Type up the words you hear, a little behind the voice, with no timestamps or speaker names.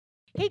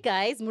Hey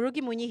guys,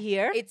 Murugi Munyi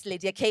here. It's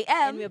Lydia And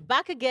KM, we're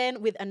back again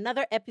with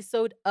another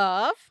episode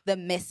of the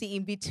messy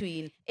in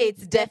between.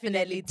 It's It's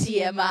definitely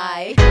definitely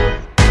TMI.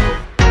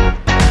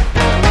 TMI.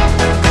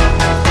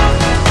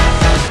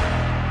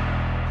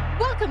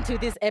 Welcome to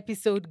this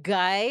episode,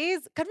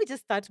 guys. Can we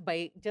just start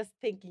by just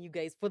thanking you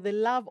guys for the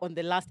love on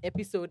the last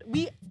episode?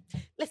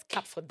 Let's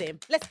clap for them.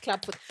 Let's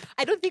clap for.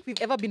 I don't think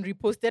we've ever been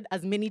reposted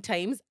as many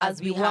times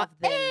as we were. have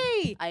them.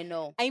 Hey, I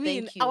know. I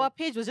mean, Thank you. our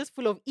page was just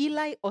full of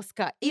Eli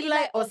Oscar.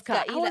 I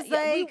was Yeah,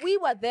 like, we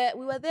were there.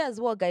 We were there as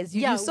well, guys.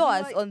 You Yeah, saw we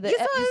us were- on the. you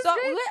saw us,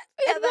 right? We were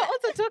and we're there.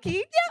 also talking. Yeah,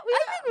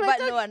 I think we're but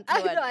talking.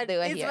 no one. They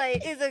were it's here. fine.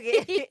 It's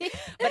okay.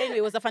 But anyway,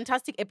 it was a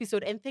fantastic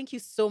episode, and thank you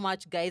so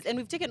much, guys. And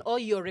we've taken all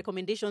your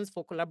recommendations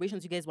for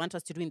collaborations you guys want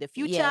us to do in the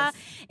future. Yes.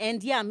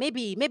 And yeah,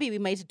 maybe we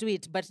might do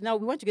it. But now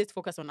we want you guys to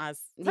focus on us.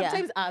 Yeah.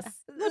 Sometimes us,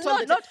 Not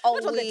all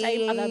the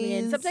time. Other men.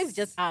 always. Sometimes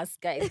just us,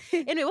 guys.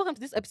 Anyway, welcome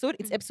to this episode.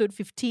 It's episode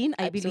 15,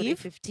 I Episode believe.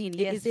 15. It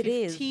Yes, is it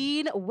is.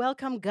 15.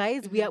 Welcome,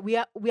 guys. We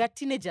are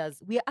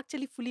teenagers. We are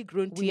actually fully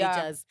grown We are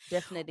teenagers.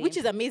 definitely. Which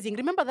is amazing.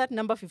 Remember that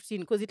number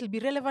 15 because it'll be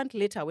relevant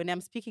later when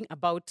I'm speaking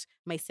about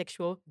my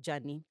sexual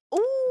journey.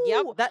 Ooh.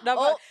 Yep, that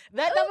number Oh,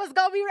 that number's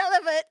gonna be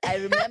relevant. I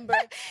remember.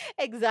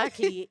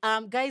 Exactly.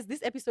 Guys, this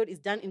episode is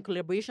done in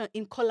collaboration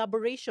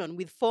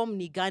with Form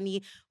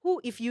Nigani,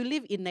 who, if you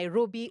live in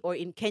Nairobi or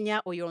in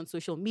Kenya or you're on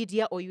social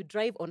media or you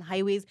drive on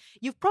highways,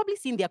 you've probably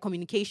seen their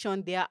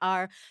communication.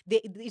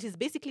 It is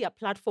basically a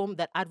platform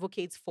that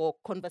advocates for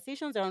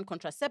conversations around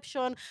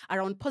contraception,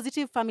 around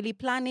positive family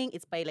planning.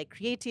 It's by like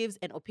creatives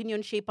and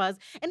opinion shapers.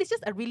 And it's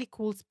just a really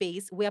cool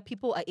space where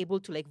people are able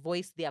to like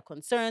voice their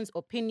concerns,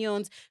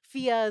 opinions,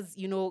 fears,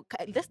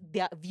 just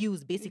their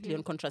views basically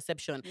on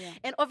contraception. Yeah.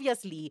 And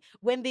obviously,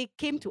 when they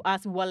came to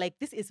us, we were like,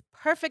 this is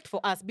perfect for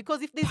us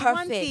because if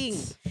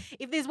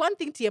there's one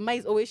thing TMI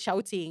is always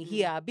shouting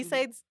here,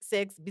 besides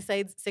sex,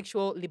 besides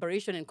sexual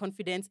liberation and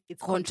confidence,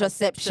 it's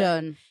contraception.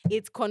 Contraception.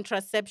 It's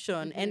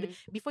contraception. And Mhm.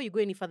 before you go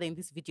any further in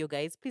this video,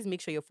 guys, please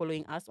make sure you're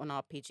following us on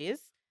our pages.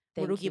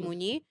 Thank Murugi you.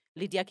 Muni,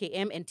 Lydia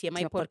KM, and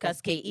TMI TMI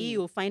Podcast Podcast KE. KE.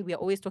 You'll find we are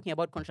always talking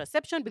about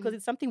contraception because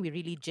it's something we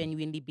really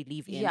genuinely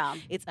believe in. Yeah.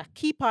 It's a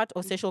key part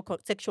of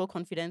sexual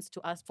confidence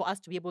for us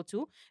to be able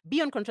to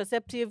be on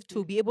contraceptive,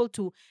 to be able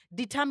to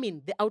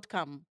determine the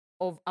outcome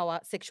of our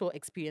sexual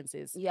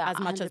experiences Yeah, as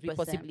much as we 100%.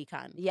 possibly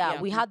can.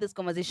 Yeah, we had this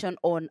conversation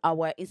on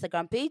our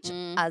Instagram page.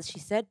 As she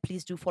said,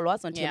 please do follow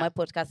us on Yeah. TMI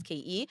Podcast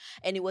KE.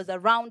 And it was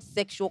around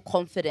sexual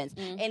confidence.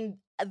 And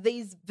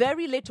there's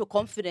very little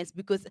confidence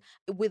because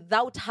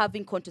without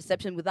having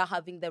contraception, without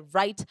having the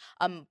right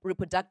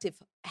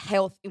reproductive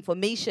health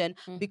information,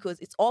 because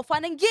it's all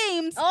fun and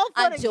games All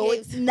fun and until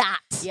games. it's not.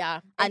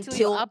 Yeah, Until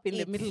until you're up in the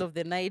it's- middle of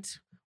the night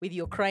with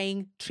your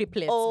crying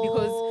triplets. Oh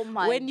Because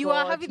my when you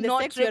are God, having the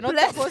not sex you're not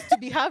triplets. supposed to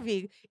be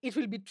having, it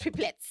will be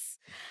triplets.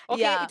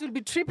 Okay, Yeah. it will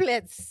be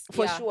triplets.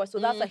 For Yeah. sure. So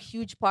that's a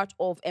huge part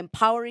of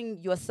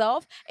empowering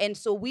yourself. And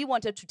so we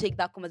wanted to take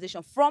that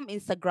conversation from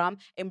Instagram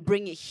and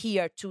bring it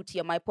here to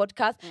TMI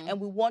Podcast.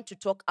 And we want to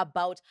talk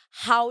about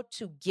how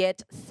to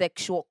get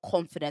sexual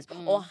confidence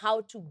or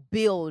how to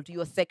build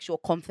your sexual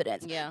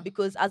confidence. Yeah.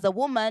 Because as a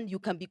woman, you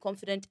can be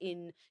confident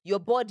in your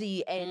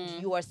body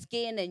and your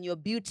skin and your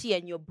beauty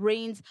and your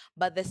brains.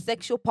 But the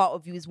sexual part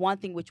of you is one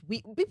thing which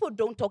people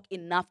don't talk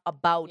enough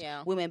about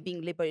Yeah. women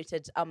being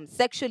liberated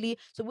sexually.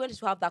 So we wanted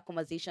to have that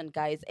conversation,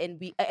 guys, and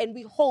we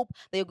hope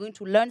that you're going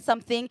to learn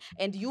something,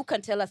 and you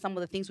can tell us some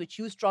of the things which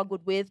you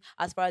struggled with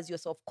as far as your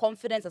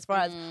self-confidence, as far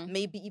as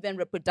maybe even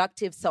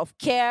reproductive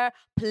self-care.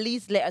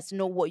 Please let us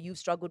know what you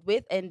struggled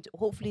with, and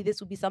hopefully this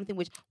will be something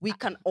which we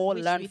can all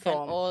Which learn we from.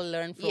 can all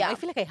learn from. Yeah. I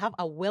feel like I have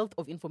a wealth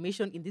of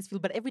information in this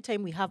field, but every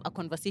time we have a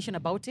conversation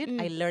about it,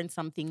 I learn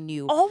something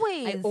new.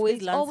 Always. I always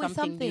There's learn always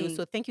something new.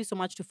 So thank you so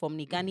much to Form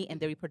Nigani and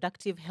the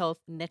Reproductive Health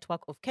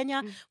Network of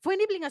Kenya for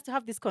enabling us to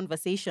have this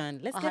conversation.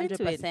 Let's get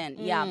into it. 100%.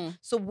 Yeah.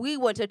 So we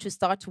wanted to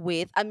start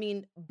with, I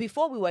mean,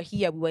 before we were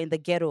here, we were in the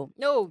ghetto.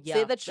 No, yeah.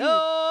 Say the truth.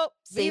 No,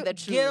 Say we- the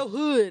truth. Ghetto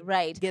hood.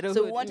 Right. Ghetto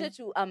So we hood. wanted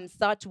to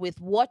start with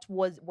what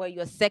were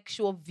your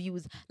sexual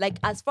views, like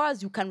as far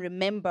as you can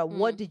remember.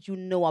 What did you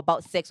know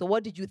about sex, or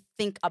what did you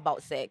think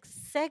about sex?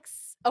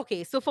 Sex.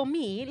 Okay, so for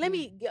me, let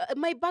me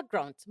my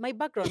background. My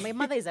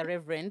mother is a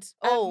reverend.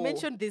 Oh. I've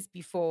mentioned this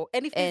before.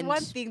 And if there's one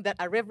And- thing that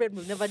a reverend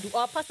will never do,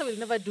 or a pastor will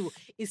never do,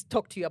 is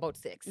talk to you about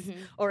sex. Mm-hmm.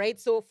 All right.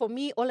 So for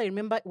me, all I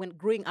remember when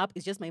growing up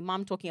is just my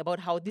mom talking about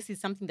how this is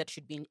something that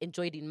should be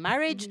enjoyed in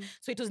marriage.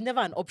 So it was never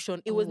an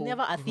option. It was Oh,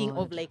 never a thing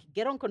of God. like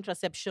get on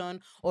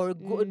contraception or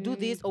go do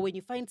this, or when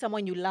you find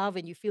someone you love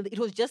and you feel that, it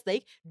was just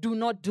like do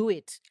not do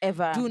it.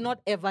 Ever. Do not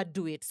ever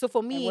do it. So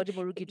for me, what did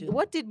Morugi do?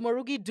 What did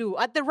Morugi do?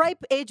 At the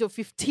ripe age of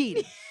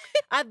 15,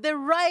 at the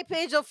ripe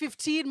age of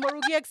 15,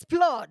 Morugi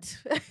explored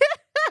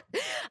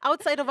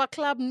outside of a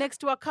club next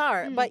to a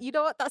car. But you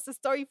know what? That's a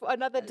story for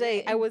another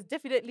day. I was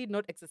definitely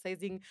not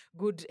exercising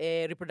good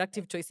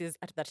reproductive choices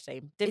at that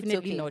time. Definitely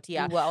okay. not,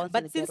 yeah. You were also in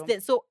But the since ghetto.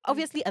 then, so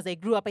obviously as I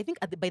grew up, I think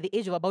by the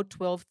age of about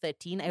 12,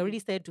 13, I really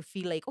started to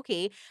feel like,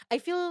 okay, I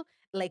feel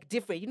like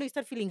different. You know, you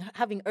start feeling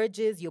having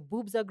urges, your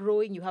boobs are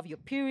growing, you have your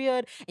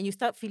period, and you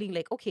start feeling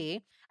like,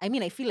 okay, I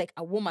mean, I feel like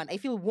a woman. I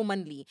feel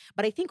womanly.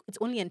 But I think it's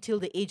only until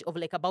the age of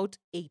like about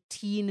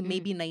 18,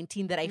 maybe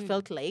 19 that I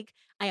felt like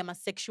I am a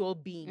sexual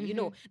being. You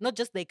know, not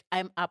just like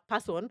I'm a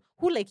person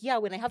who like, yeah,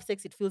 when I have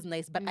sex, it feels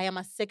nice, but I am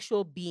a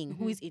sexual being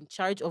who is in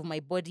charge of my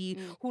body,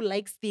 who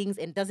likes things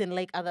and doesn't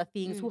like other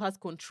things, who has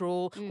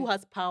control, who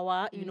has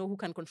power, you know, who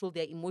can control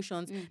their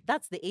emotions.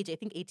 That's the age. I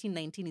think 18,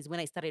 19 is when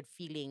I started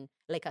feeling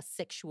like a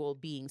sexual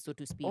being, so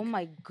to speak. Oh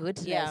my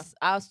goodness. Yeah.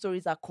 Our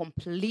stories are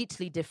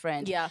completely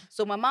different. Yeah.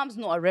 So my mom's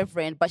not a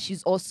reverend, but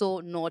she's also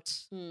not,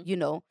 you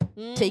know,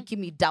 taking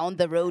me down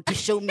the road to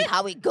show me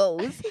how it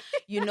goes,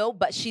 you know,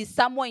 but she's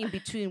somewhere in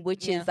between,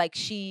 which is like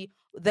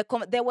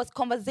there was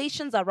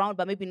conversations around,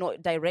 but maybe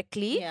not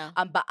directly. Yeah.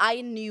 But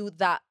I knew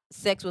that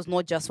sex was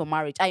not just for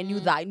marriage. I knew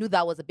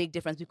that was a big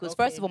difference because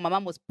first of all, my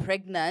mom was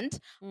pregnant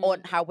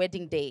on her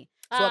wedding day.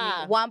 So I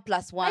mean, 1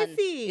 + 1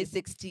 is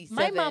 67.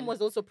 My mom was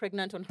also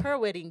pregnant on her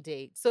wedding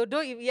day. So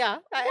don't even, I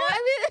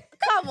mean,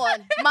 come on,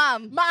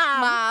 mom.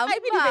 I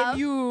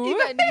mean,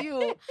 even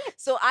you.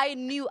 So I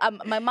knew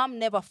my mom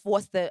never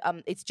forced the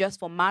it's just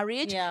for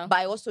marriage, but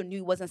I also knew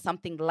it wasn't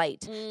something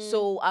light.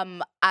 So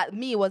at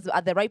me, it was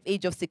at the ripe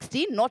age of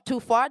 16, not too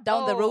far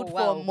down the road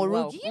for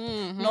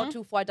Morugi, not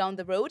too far down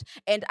the road.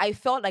 And I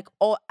felt like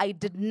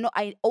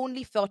I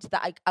only felt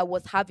that I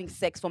was having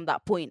sex from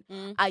that point.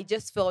 I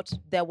just felt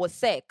there was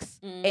sex.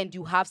 And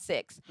you have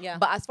sex.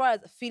 But as far as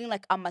feeling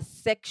like I'm a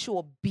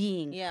sexual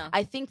being,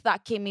 I think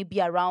that came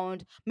maybe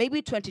around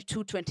maybe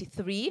 22,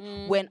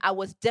 23, when I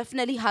was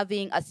definitely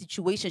having a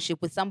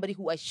situationship with somebody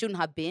who I shouldn't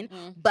have been,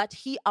 but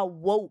he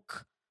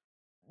awoke.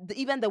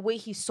 Even the way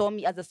he saw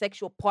me as a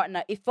sexual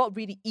partner, it felt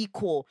really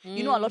equal.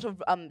 You know, a lot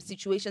of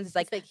situations,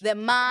 it's like the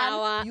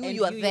man,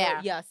 you are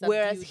there.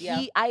 Whereas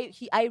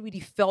I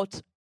really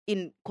felt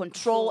in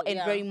control and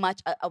very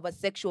much of a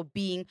sexual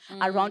being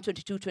around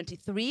 22,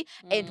 23.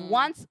 And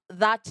once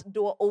that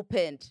door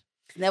opened,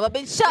 it's never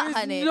been shut,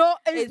 honey.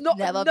 It's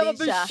never been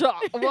shut.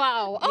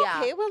 Wow.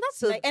 Okay, well,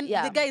 that's nice. And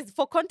the guys,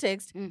 for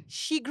context,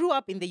 she grew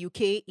up in the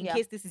UK. In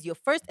case this is your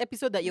first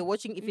episode that you're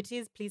watching, if it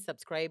is, please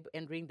subscribe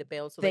and ring the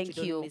bell so that you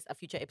don't miss a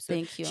future episode.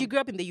 Thank you. She grew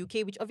up in the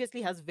UK, which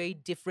obviously has very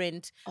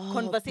different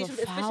conversations,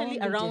 especially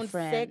around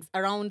sex,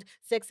 around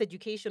sex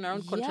education,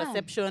 around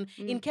contraception.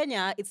 In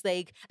Kenya, it's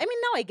like, I mean,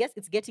 now I guess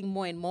it's getting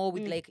more and more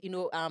with like, you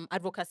know,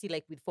 advocacy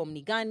like with Form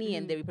Nigani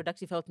and the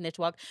Reproductive Health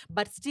Network.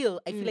 But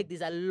still, I feel like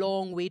there's a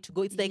long way to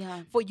go. It's like,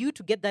 for you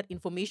to get that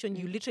information,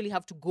 you literally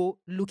have to go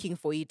looking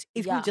for it.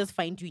 It will just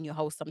find you in your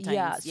house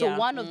sometimes. So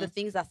one of the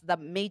things that's the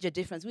major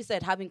difference, we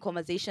started having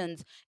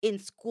conversations in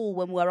school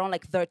when we were around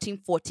like 13,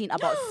 14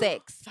 about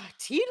sex.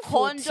 13,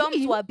 14?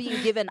 Condoms were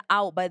being given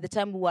out by the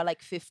time we were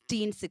like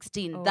 15,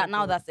 16.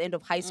 That's the end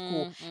of high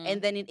school.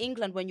 And then in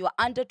England, when you're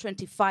under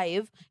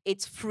 25,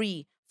 it's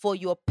free. For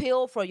your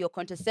pill, for your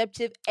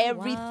contraceptive,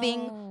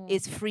 everything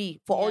is free.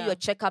 For all your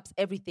checkups,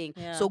 everything.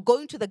 So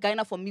going to the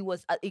gyna for me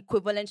was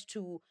equivalent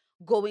to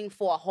going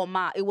for a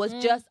homa. It was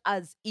just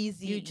as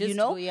easy, you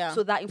know?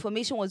 So that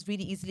information was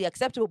really easily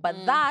acceptable. But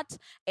that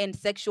and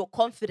sexual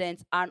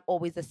confidence aren't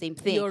always the same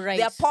thing. You're right.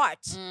 They're part.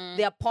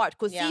 They're part.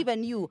 Because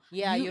even you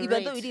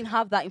even though you didn't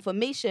have that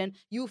information,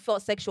 you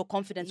felt sexual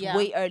confidence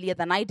way earlier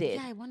than I did.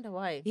 Yeah, I wonder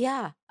why.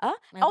 Yeah.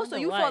 Also,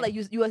 you felt like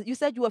you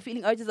said you were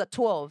feeling urges at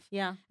 12.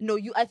 Yeah. No,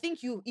 I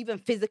think you even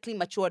physically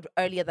matured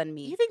earlier than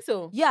me. You think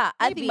so? Yeah.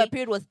 I think my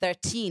period was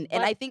 13.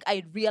 And I think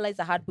I realized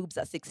I had boobs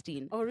at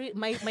 16. Oh,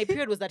 my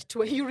period was at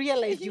 12. You realized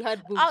you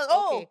had boobs.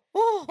 Okay.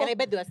 And I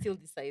bet they were still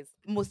this size.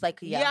 Most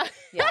likely, yeah.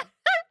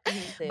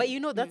 But you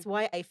know, that's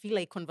why I feel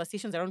like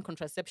conversations around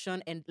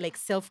contraception and like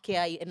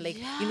self-care and like,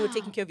 you know,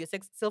 taking care of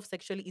yourself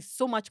sexually is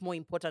so much more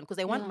important,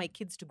 because I want my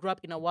kids to grow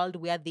up in a world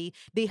where they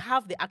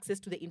have the access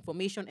to the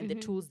information and the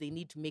tools they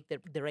need to make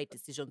the right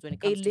decisions when it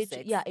comes to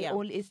sex.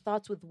 It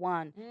starts with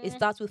one. It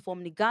starts with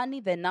Form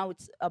Nigani, then now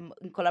it's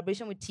in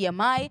collaboration with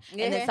TMI,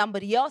 and then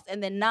somebody else,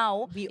 and then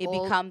now it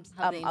becomes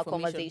a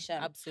conversation.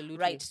 Absolutely.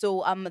 Right.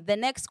 So the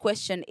next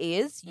question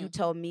is, you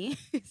tell me.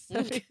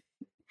 Sorry.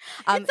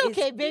 It's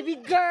okay, baby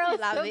girl.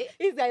 Love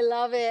it. I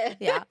love it.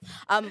 Yeah.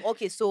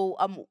 Okay. So,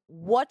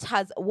 what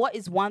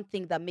is one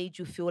thing that made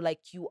you feel like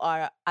you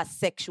are a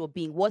sexual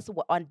being? What's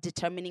one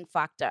determining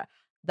factor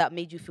that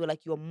made you feel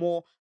like you're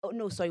more? Oh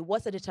no, sorry.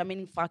 What's a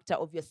determining factor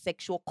of your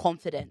sexual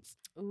confidence?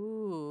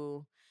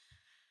 Ooh.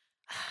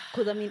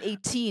 Because I mean,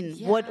 18.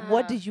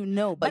 What did you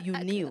know? But you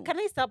knew. Can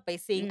I start by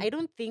saying I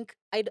don't think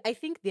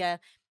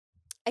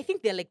I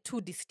think there are like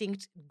two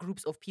distinct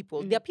groups of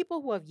people. There are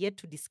people who have yet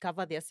to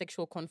discover their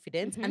sexual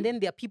confidence, and then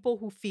there are people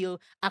who feel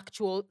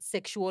actual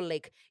sexual,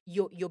 like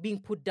you're being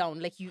put down,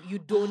 like you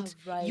don't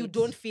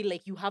feel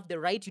like you have the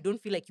right, you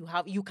don't feel like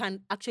you can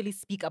actually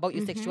speak about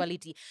your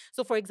sexuality.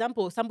 So for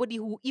example, somebody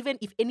who, even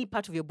if any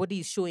part of your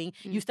body is showing,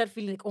 you start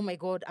feeling like, oh my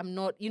God, I'm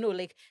not, you know,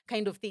 like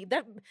kind of thing.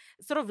 That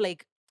sort of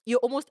like, you're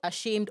almost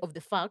ashamed of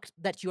the fact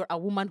that you're a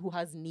woman who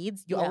has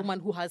needs, you're a woman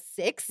who has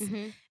sex,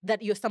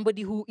 that you're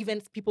somebody who even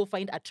people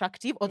find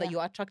attractive, or that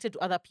you're attracted to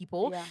other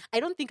people. I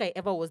don't think I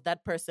ever was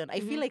that person.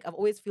 I feel like I've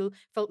always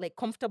felt like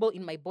comfortable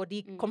in my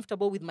body,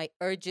 comfortable with my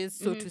urges,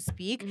 so to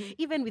speak,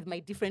 even with my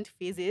different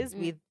phases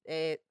with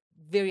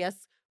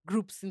various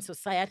groups in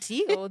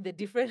society or the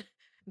different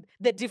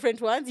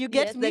ones. You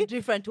get Yes, me? the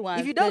different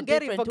ones. If you the don't get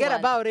it, different forget ones.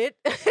 about it.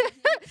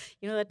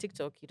 You know that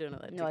TikTok? You don't know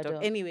that No, I TikTok.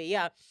 don't. Anyway,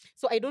 yeah.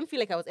 So I don't feel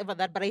like I was ever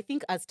that, but I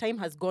think as time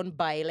has gone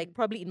by, like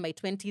probably in my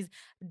 20s,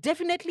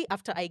 definitely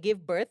after I gave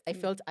birth, I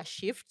felt a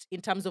shift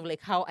in terms of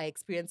like how I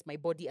experienced my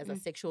body as a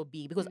sexual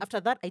being. Because after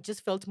that, I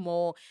just felt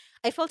more,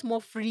 I felt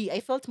more free. I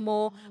felt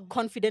more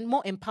confident,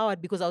 more empowered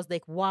because I was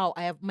like, wow,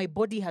 my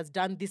body has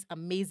done this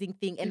amazing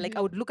thing. And like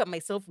I would look at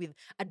myself with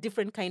a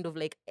different kind of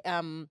like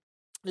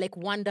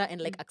wonder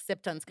and like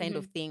acceptance kind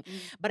of thing.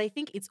 But I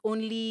think it's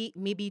only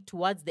maybe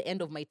towards the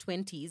end of my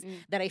 20s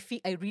that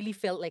I really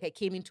felt like I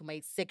came into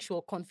my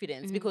sexual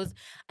confidence because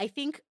I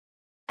think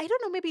I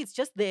don't know, maybe it's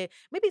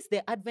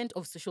the advent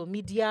of social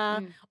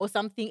media or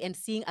something and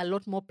seeing a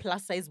lot more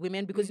plus size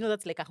women because you know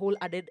that's like a whole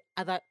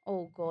other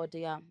Oh God,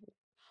 yeah.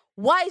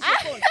 Why is your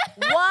phone?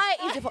 Why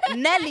is your phone?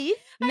 Nelly,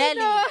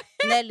 know.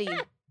 Nelly.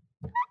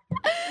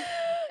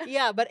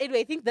 Yeah, but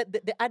anyway, I think that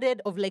the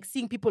added of like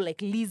seeing people like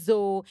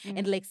Lizzo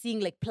and like seeing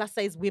like plus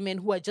size women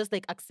who are just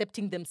like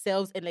accepting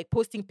themselves and like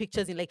posting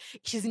pictures in like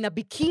she's in a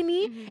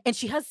bikini and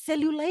she has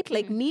cellulite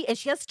like me and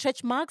she has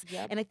stretch marks.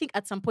 Yep. And I think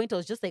at some point I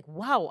was just like,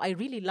 wow, I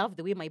really love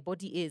the way my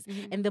body is.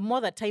 And the more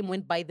that time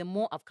went by, the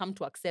more I've come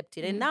to accept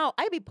it. And now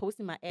I be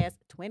posting my ass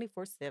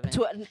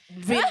 24/7.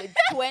 Really,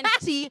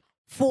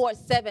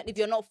 24/7. If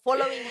you're not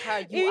following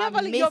her, You're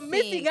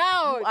missing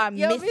out. You are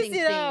You're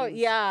missing out. things.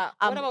 Yeah.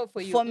 What about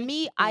for you? For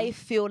me, I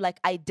feel like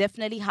I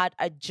definitely had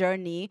a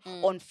journey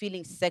on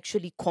feeling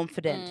sexually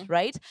confident,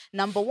 right?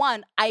 Number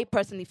one, I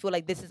personally feel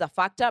like this is a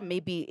factor.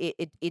 Maybe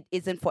it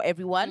isn't for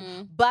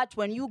everyone. But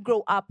when you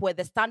grow up where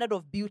the standard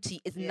of beauty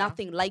is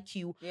nothing like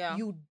you,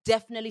 you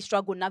definitely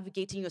struggle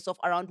navigating yourself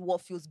around what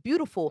feels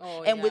beautiful.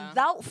 And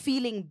without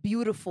feeling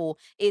beautiful,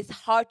 it's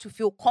hard to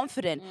feel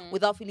confident.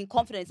 Without feeling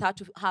confident, it's hard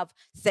to have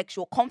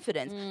sexual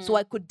confidence. So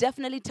I could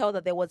definitely tell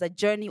that there was a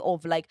journey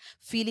of like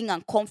feeling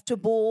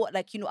uncomfortable,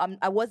 like, you know,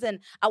 I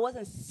wasn't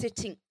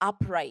sitting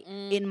upright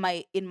in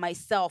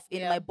myself,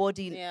 in my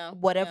body,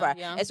 whatever.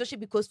 Especially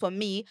because for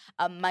me,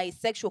 my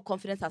sexual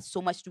confidence has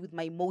so much to do with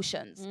my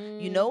emotions,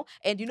 you know.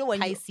 And you know when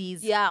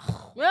Pisces.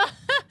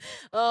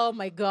 Oh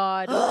my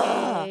God.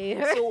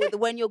 Okay. So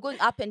when you're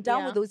going up and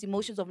down with those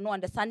emotions of not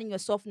understanding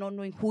yourself, not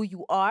knowing who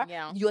you are,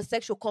 your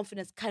sexual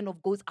confidence kind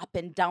of goes up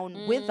and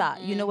down with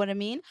that. You know what I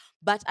mean?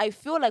 But I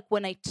feel like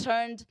when I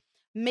turned,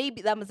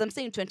 maybe that was, I'm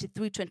saying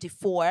 23,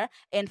 24,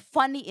 and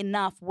funny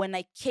enough, when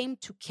I came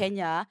to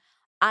Kenya,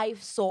 I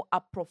saw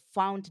a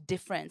profound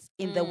difference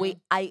in the way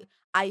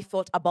I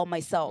felt about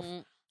myself.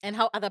 And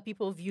how other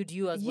people viewed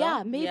you as well.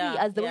 Yeah, maybe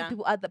as the way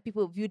other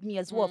people viewed me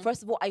as well.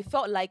 First of all, I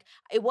felt like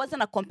it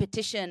wasn't a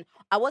competition.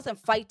 I wasn't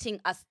fighting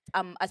a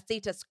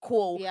status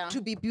quo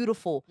to be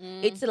beautiful.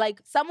 It's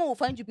like someone will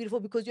find you beautiful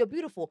because you're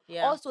beautiful.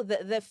 Also,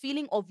 the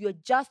feeling of you're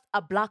just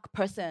a black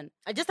person.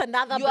 Just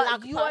another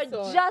black person. You are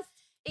just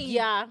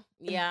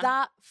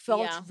that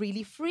felt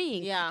really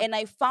freeing. And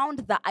I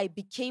found that I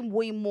became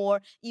way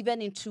more even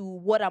into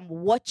what I'm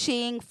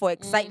watching for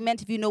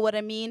excitement, if you know what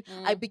I mean.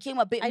 I became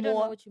a bit more. I don't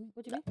know what you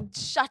mean.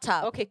 Shut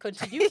up. Okay,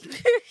 continue.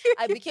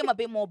 I became a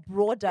bit more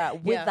broader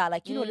with that.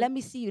 Like, you know, let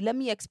me see you, let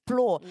me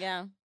explore.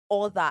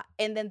 All that.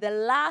 And then the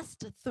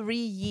last 3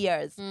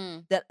 years,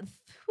 and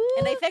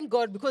I thank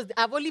God because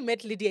I've only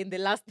met Lydia in the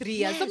last 3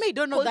 years. So I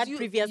don't know that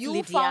previous you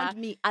Lydia. found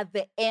me at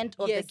the end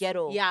of the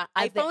ghetto. Yeah,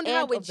 I found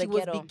her when she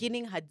was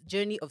beginning her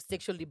journey of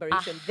sexual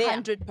liberation.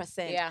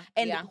 100%. Yeah.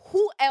 And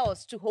who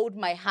else to hold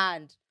my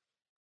hand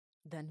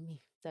than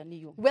me? than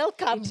you?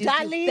 Welcome,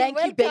 darling. Thank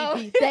you, Welcome.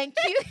 baby. Thank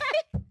you.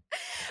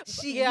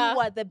 You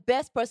are the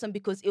best person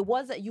because it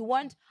wasn't, you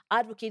weren't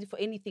advocating for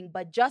anything,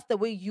 but just the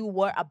way you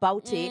were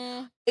about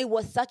it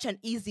was such an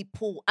easy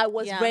pull. I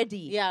was ready.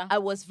 Yeah. I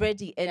was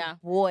ready. And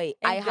boy,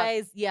 and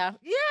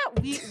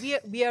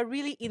we are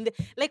really in the,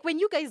 like when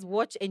you guys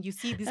watch and you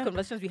see these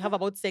conversations we have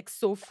about sex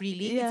so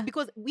freely, it's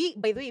because we,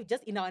 by the way,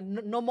 just in our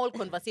normal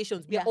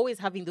conversations, we are always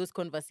having those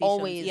conversations.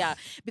 Always. Yeah.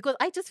 Because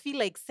I just feel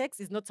like sex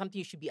is not something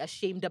you should be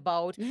ashamed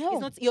about.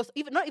 No. It's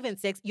not even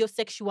sex, your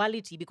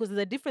sexuality, because there's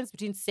a difference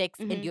between sex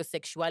and your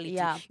sexuality.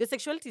 Yeah. Your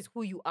sexuality is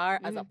who you are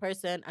as a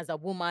person, as a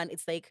woman.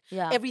 It's like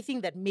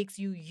everything that makes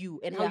you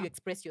you and how you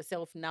express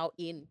yourself now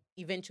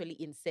eventually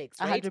in sex,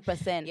 right?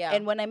 100%. Yeah.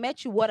 And when I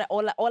met you,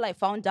 all I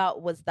found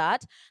out was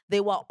that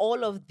there were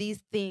all of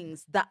these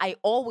things that I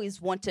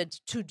always wanted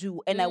to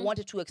do and I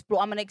wanted to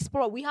explore. I'm an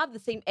explorer. We have the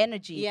same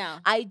energy. Yeah.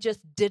 I just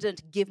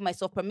didn't give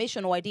myself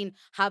permission, or I didn't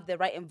have the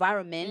right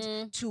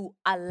environment to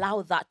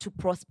allow that to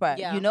prosper,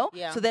 you know?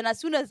 Yeah. So then as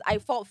soon as I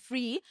felt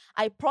free,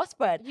 I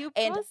prospered.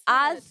 And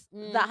as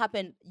that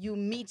happened, you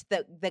meet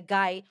the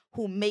guy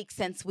who makes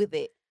sense with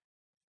it.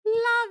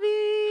 Love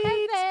it.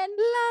 Heaven.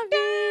 Love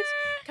it.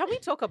 Can we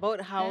talk about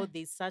how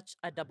there's such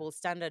a double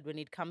standard when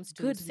it comes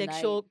to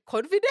sexual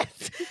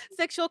confidence,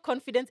 sexual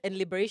confidence and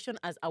liberation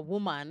as a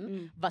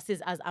woman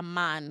versus as a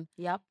man?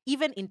 Yep.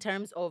 Even in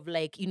terms of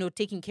like, you know,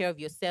 taking care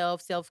of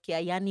yourself,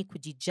 self-care, yani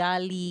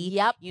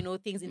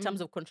kujijali, things in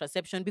terms of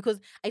contraception. Because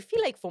I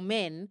feel like for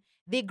men,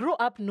 they grow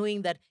up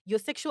knowing that your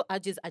sexual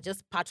urges are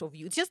just part of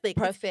you. It's just like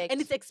Perfect.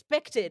 and it's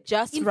expected.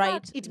 Just In right,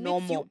 fact, it makes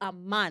normal. you a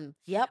man.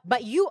 Yep.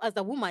 But you as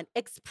a woman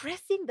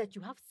expressing that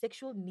you have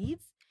sexual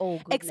needs, Oh,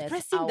 goodness.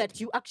 expressing that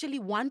you actually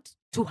want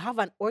to have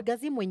an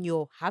orgasm when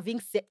you're having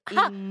sex.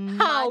 Imagine.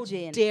 How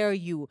dare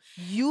you?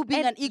 You being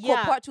And an equal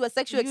yeah, part to a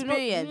sexual You know,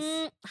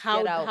 experience. how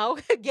Get out. how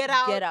get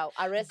out. Get out.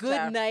 Arrest Good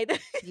her. night.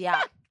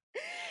 Yeah.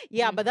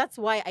 Yeah, but that's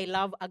why I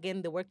love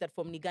again the work that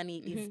Form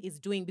Nigani is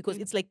doing, because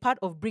it's like part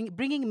of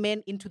bringing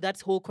men into that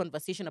whole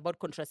conversation about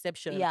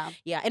contraception.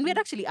 Yeah. And we had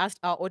actually asked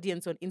our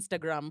audience on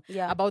Instagram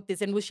Yeah. about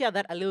this, and we'll share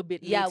that a little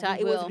bit Yeah, later. we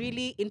It was will.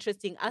 really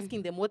interesting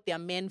asking them what their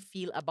men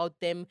feel about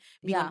them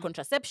being Yeah. on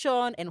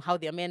contraception and how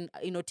their men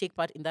take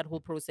part in that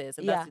whole process.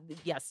 And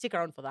stick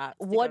around for that.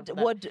 Stick around for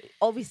that. What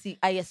obviously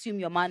I assume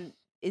your man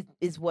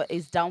is what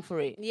is down for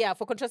it. Yeah,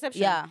 for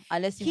contraception. Yeah,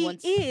 unless he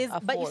wants is,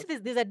 a but you fourth. see,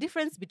 there's a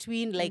difference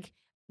between like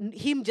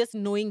him just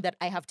knowing that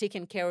I have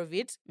taken care of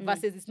it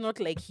versus it's not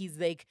like he's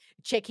like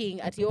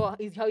checking at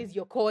how is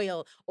your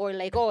coil, or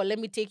like, oh, let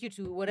me take you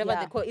to whatever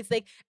Yeah. the coil. It's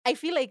like I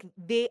feel like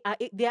they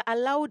are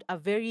allowed a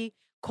very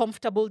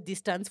comfortable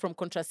distance from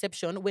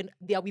contraception when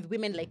they are with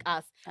women like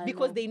us, I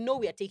because know. they know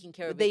we are taking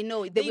care of They it.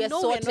 know They we are know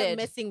sorted. we're not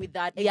messing with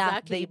that. Yeah,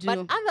 Exactly. they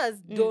But do.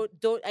 others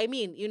don't. I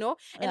mean, and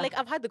Yeah. like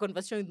I've had the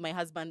conversation with my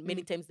husband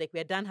many times. Like,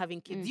 we're done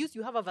having kids.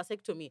 You have a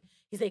vasectomy.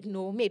 He's like,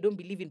 no, me, I don't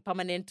believe in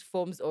permanent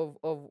forms of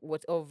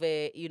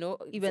Even though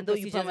you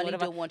procedures, permanently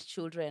whatever. don't want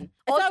children.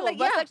 So I'm Also, like,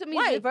 yeah, vasectomy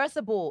why? is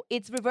reversible.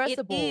 It's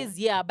reversible. It is,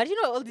 yeah. But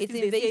all these It's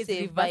things they say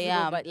invasive, but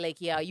reversible, but like,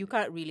 yeah, you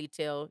can't really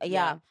tell.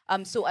 Yeah.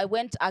 So I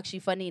went, actually,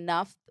 funny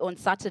enough, on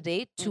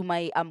Saturday to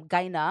my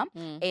gyna,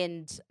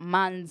 and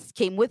Mans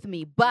came with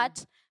me,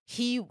 but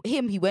he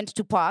went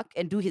to park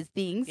and do his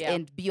things Yeah.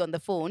 and be on the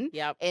phone.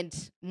 Yep.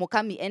 And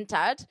Mokami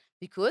entered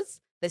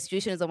because the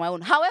situation is on my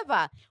own.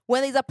 However,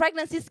 when there's a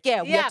pregnancy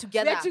scare, Yeah, we're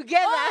together. we're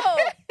together.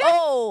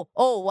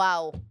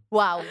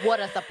 Wow, what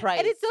a surprise.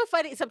 And it's so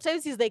funny.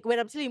 Sometimes he's like, when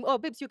I'm telling him, oh,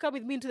 babes, you come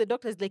with me into the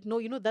doctor. He's like, no,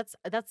 that's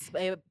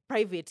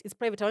private. It's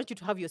private. I want you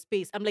to have your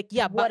space. I'm like,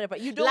 yeah, but Whatever.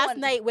 You don't last want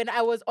night when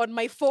I was on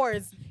my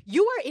fours,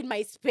 you were in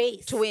my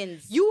space.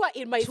 twins. You were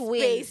in my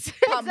Twins. space.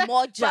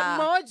 Pamoja.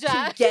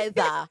 Pamoja.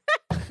 Together.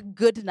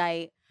 Good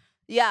night.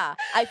 Yeah,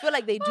 I feel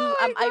like they do.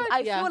 Oh my God, I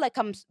yeah. feel like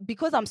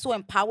because I'm so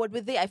empowered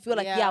with it. I feel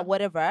like Yeah.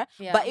 whatever.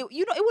 Yeah. But it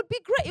would be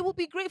great. It would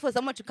be great for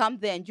someone to come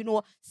there and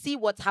see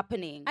what's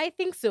happening. I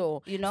think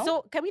so.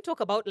 So can we talk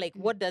about like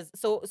what does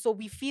so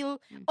we feel,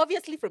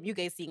 obviously from you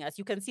guys seeing us,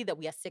 you can see that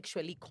we are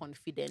sexually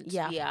confident.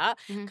 Yeah.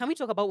 Can we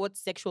talk about what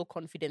sexual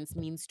confidence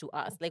means to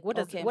us? Like what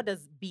Okay.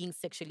 does being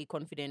sexually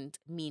confident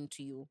mean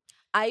to you?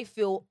 I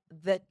feel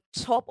the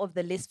top of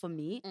the list for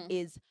me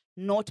is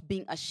not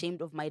being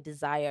ashamed of my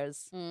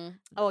desires.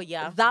 Oh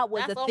yeah. That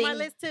was That's the on thing. my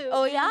list too.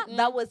 Oh yeah,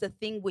 that was the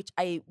thing which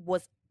I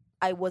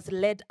was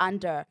led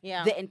under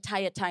Yeah. the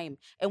entire time.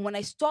 And when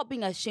I stopped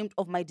being ashamed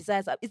of my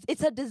desires,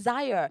 it's a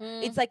desire.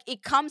 It's like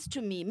it comes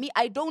to me.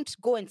 I don't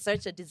go and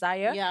search a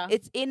desire. Yeah.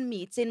 It's in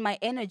me. It's in my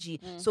energy.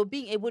 So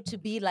being able to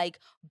be like,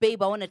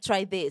 babe, I want to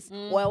try this,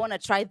 or I want to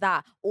try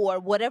that, or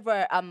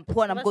whatever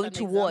what I'm us going an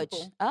to watch.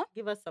 example. Huh?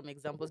 Give us some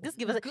examples. Just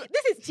give us.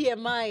 This is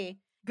TMI.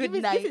 Good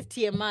This night. is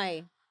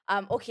TMI.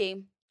 Okay.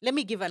 Let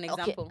me give an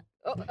example.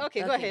 Oh,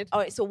 okay, go ahead. All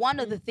right. So one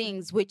of the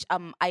things which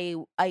I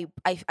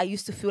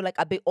used to feel like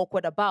a bit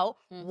awkward about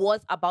was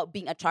about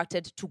being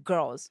attracted to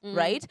girls,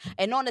 right?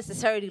 And not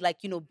necessarily like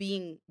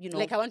being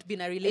Like I want to be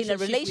in a in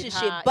relationship. a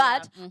relationship, with her.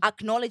 but yeah.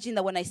 acknowledging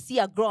that when I see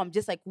a girl, I'm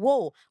just like,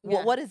 whoa,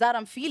 Yeah. what is that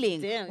I'm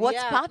feeling? Damn, What's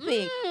yeah.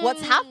 popping?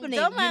 What's happening?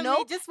 Don't mind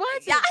me, just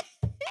watch Yeah.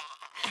 it.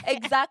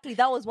 Exactly.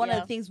 That was one of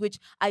Yeah. the things which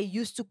I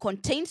used to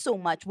contain so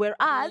much.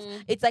 Whereas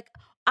it's like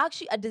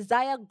actually a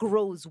desire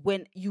grows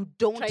when you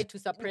don't Try to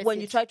suppress when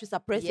you it. Try to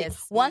suppress Yes.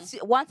 it.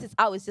 Once it's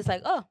out, it's just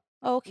like, oh,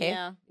 okay.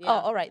 Yeah, Oh, yeah.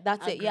 all right,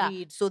 that's it. Yeah.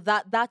 Agreed. So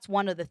that's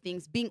one of the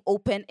things. Being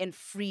open and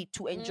free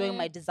to enjoy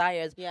my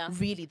desires. Yeah.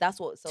 Really, that's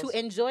what To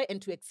enjoy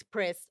and to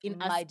express in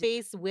My a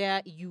space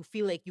where you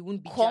feel like you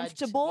won't be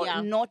comfortable, judged.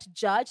 Yeah. not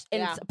judged,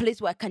 and Yeah. it's a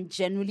place where I can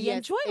genuinely Yes,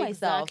 enjoy myself.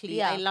 Exactly.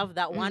 Yeah. I love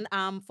that one.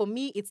 For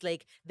me, it's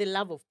like the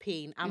love of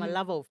pain. I'm a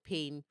lover of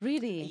pain.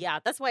 Really? Yeah,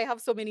 that's why I have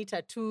so many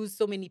tattoos,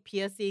 so many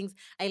piercings.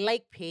 I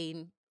like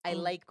pain. I Oh,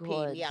 like pain.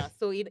 God. Yeah.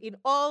 So in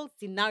all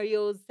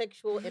scenarios,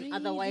 sexual and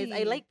otherwise, I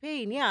Really? like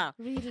pain. Yeah.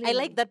 Really? I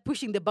like that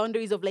pushing the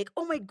boundaries of like,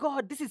 oh my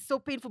God, this is so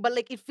painful, but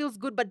like it feels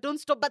good, but don't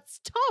stop, but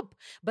stop,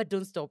 but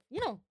don't stop.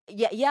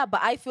 Yeah,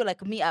 but I feel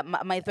like me,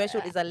 my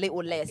threshold is a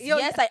little less. Yo,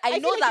 Yes, I I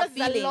know feel like that yours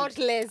is a feeling. lot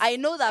less. I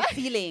know that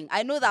feeling.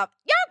 I know that.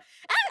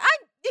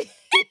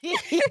 Yeah,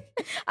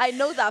 I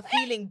know that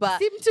feeling, but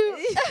Seem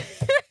to.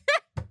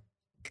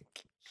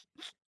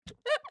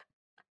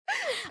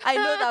 I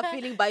know that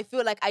feeling, but I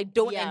feel like I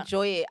don't Yeah.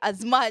 enjoy it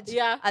as much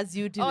Yeah. as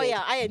you do. Oh it.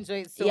 yeah, I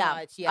enjoy it so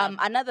much. Yeah.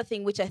 Another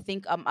thing which I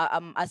think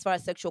as far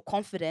as sexual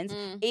confidence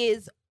Mm.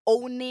 is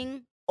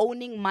owning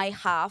my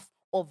half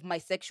of my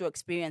sexual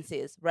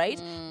experiences, right?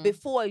 Mm.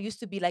 Before I used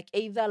to be like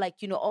either like,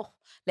 oh,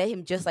 let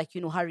him just like,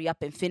 hurry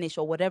up and finish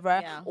or whatever.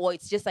 Yeah. Or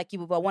it's just like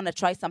if I want to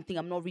try something,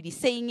 I'm not really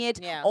saying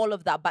it, Yeah. all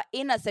of that. But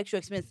in a sexual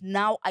experience,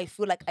 now I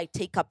feel like I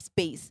take up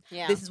space.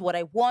 Yeah. This is what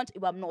I want.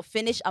 If I'm not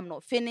finished, I'm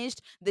not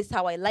finished. This is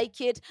how I like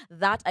it.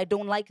 That I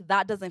don't like.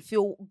 That doesn't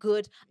feel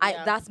good.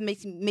 Yeah. That's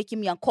making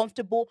me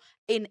uncomfortable.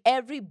 In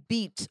every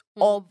beat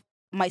of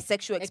my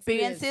sexual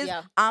experiences,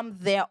 yeah. I'm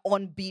there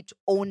on beat,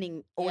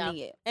 owning Yeah.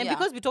 it. And Yeah.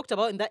 because we talked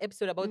about in that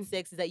episode about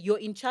sex, is that you're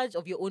in charge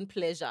of your own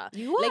pleasure.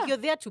 You Like are. you're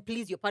there to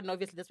please your partner.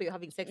 Obviously, that's why you're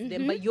having sex with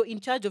them. But you're in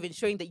charge of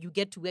ensuring that you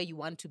get to where you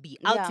want to be.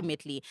 Yeah.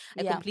 Ultimately,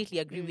 I Yeah. completely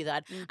agree with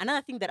that.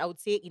 Another thing that I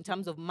would say in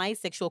terms of my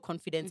sexual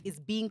confidence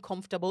is being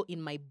comfortable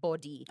in my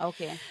body.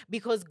 Okay.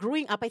 Because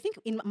growing up, I think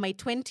in my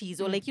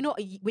 20s or like,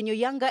 when you're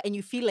younger and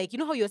you feel like,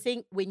 how you're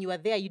saying when you were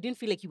there, you didn't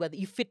feel like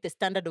you fit the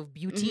standard of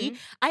beauty.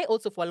 I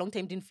also for a long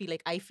time didn't feel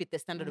like I fit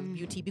the standard of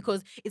beauty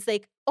because it's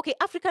like, okay,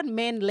 African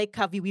men like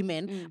curvy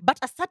women, but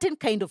a certain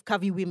kind of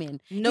curvy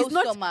women. No It's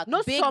not, stomach,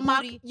 no big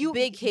stomach, booty, you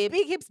big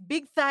hips.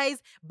 big thighs,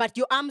 but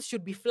your arms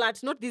should be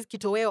flat, not these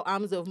kitoweo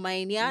arms of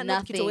mine, yeah,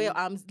 not Nothing. kitoweo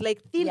arms,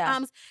 like thin Yeah.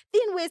 arms,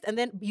 thin waist, and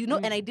then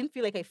and I didn't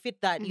feel like I fit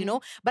that,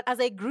 But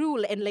as I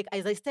grew and like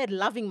as I started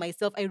loving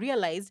myself, I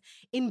realized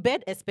in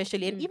bed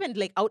especially, and even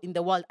like out in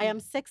the world, I am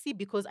sexy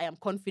because I am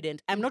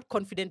confident. I'm not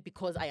confident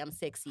because I am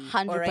sexy.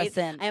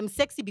 100%. I am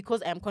sexy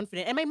because I am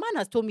confident. And my man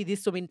has told me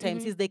this so many times.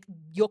 He's like,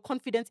 your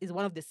confidence is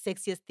one of the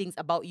sexiest things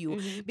about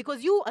you.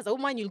 Because you as a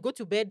woman, you'll go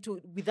to bed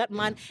with that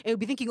man and you'll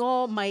be thinking,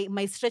 oh,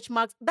 my stretch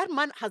marks. That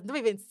man has never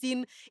even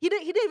seen, he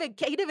didn't even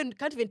care.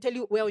 Can't even tell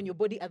you where on your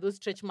body are those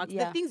stretch marks.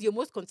 Yeah. The things you're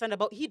most concerned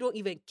about, he don't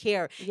even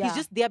care. Yeah. He's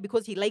just there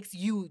because he likes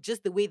you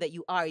just the way that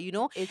you are,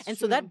 It's And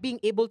so that being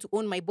able to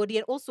own my body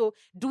and also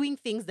doing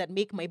things that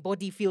make my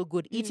body feel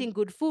good, eating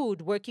good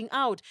food, working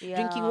out,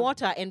 drinking Yeah.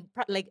 water, and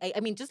I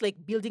mean, just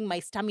like building my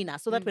stamina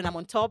so that when I'm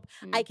on top,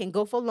 I can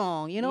go for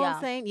long. You know what I'm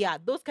Yeah. saying? Yeah,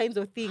 those kinds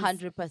of things.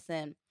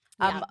 100%.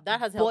 Yeah, that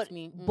has helped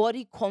me.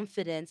 Body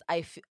confidence,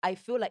 I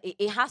feel like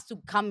it has to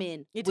come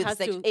in. It with has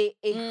sex. to.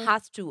 It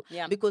has to.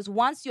 Yeah. Because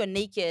once you're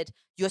naked,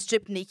 you're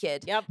stripped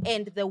naked. Yep.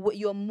 And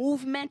your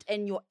movement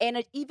and your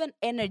energy, even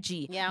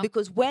energy. Yeah.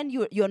 Because when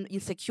you're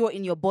insecure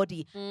in your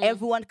body,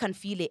 everyone can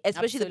feel it,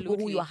 especially the people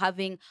who Absolutely. you're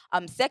having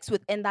sex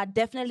with, and that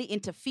definitely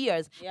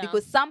interferes. Yeah.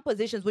 Because some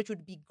positions which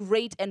would be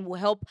great and will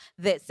help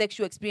the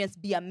sexual experience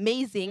be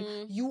amazing,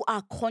 you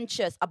are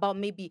conscious about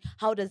maybe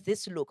how does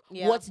this look,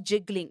 Yeah. what's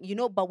jiggling,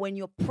 But when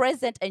you're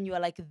present and you're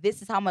like,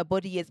 this is how my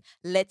body is,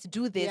 let's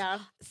do this. Yeah.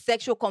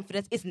 Sexual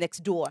confidence is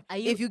next door.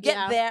 If you get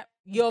yeah. there,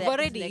 You've that is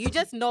already, next you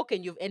just knock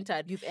and you've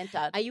entered. You've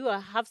entered. Are you a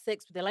have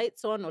sex with the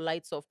lights on or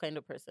lights off kind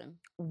of person?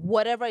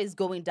 Whatever is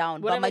going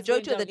down, Whatever but is going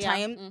majority of the down,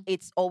 yeah. time,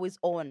 it's always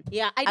on.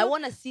 Yeah, I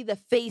want to see the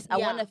face.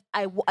 Yeah.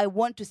 I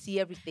want to see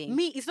everything.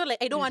 Me, it's not like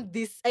I don't want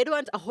this. I don't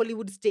want a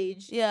Hollywood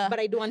stage. Yeah. But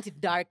I don't want it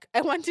dark.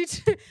 I want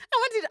it. I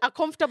want it a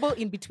comfortable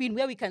in between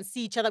where we can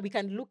see each other. We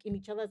can look in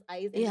each other's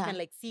eyes and we Yeah. can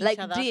like see Like each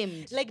other.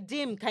 dimmed. Like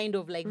dim, kind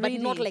of like, but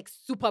not Really? like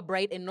super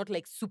bright and not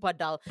like super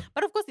dull.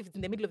 But of course, if it's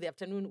in the middle of the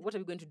afternoon, what are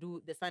we going to do?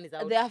 The sun is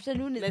out. The afternoon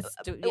is Let's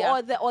do-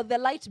 yeah. or the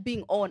light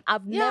being on.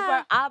 I've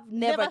Yeah. never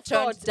Never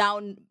turned thought.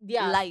 down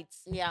Yeah.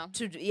 lights. Yeah.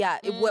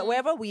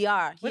 Wherever we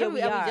are, here Whatever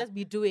we we are. just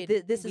be doing.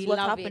 This We is what's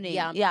love it. happening.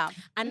 Yeah. Yeah.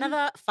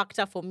 Another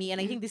factor for me, and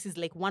I think this is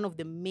like one of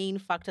the main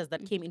factors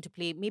that came into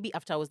play maybe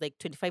after I was like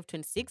 25,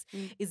 26,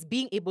 is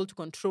being able to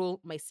control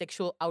my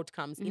sexual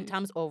outcomes in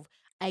terms of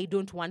I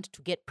don't want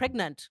to get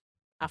pregnant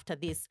after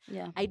this.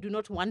 Yeah. I do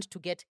not want to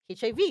get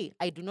HIV.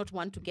 I do not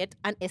want to get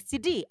an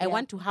STD. I Yeah.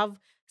 want to have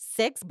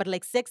sex, but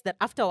like sex that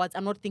afterwards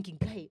I'm not thinking,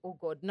 hey, oh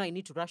God, no, I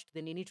need to rush to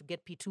I need to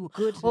get P2.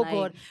 Good Oh night.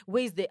 God, who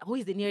is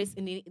the nearest?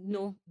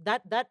 No,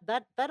 that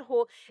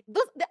whole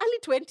the early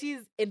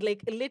 20s and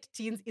like late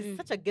teens is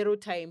such a ghetto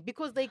time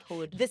because like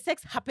Hood. the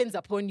sex happens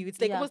upon you.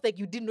 It's like Yeah. almost like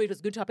you didn't know it was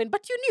going to happen,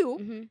 but you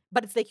knew,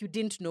 but it's like you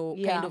didn't know kind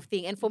Yeah. of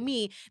thing. And for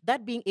me,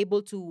 that being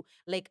able to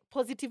like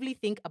positively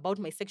think about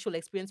my sexual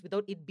experience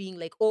without it being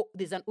like, oh,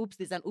 there's an oops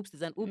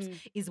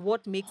is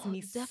what makes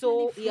me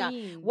so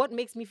Definitely freeing. what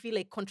makes me feel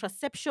like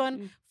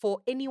contraception for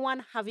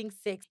anyone having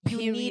sex,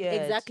 you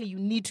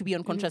need to be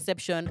on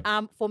contraception.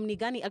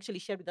 Nigani actually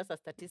shared with us a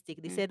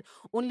statistic. They said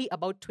only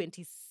about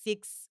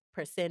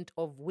 26%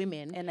 of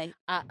women And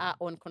are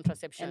on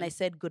contraception. I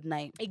said good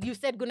night. You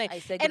said good night. I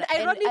said and good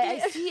night. ironically,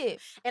 I see it.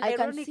 and I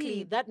can ironically,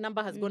 see. that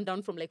number has gone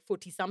down from like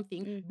 40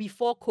 something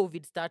before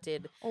COVID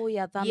started. Oh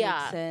yeah, that Yeah,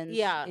 makes sense.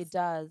 yeah. It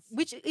does.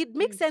 Which it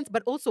makes sense,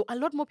 but also a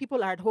lot more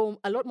people are at home.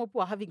 A lot more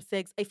people are having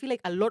sex. I feel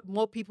like a lot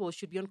more people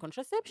should be on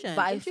contraception.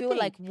 But I don't you feel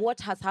think? like what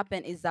has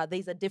happened is that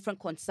there's a different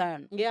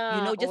concern. Yeah.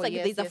 You know, just Oh, like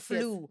yes, there's a yes,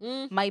 yes.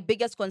 flu. My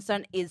biggest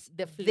concern is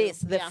The flu,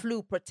 the yeah.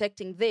 flu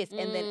protecting this,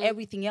 and then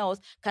everything else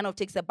kind of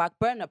takes a back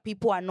burner.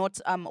 people are not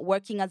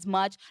working as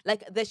much.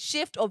 Like the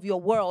shift of your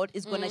world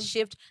is going to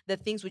shift the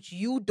things which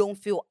you don't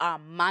feel are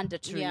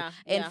mandatory. Yeah,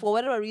 And yeah. for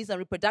whatever reason,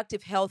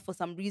 reproductive health for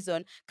some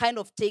reason kind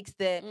of takes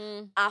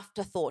the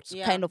afterthought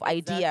Yeah, kind of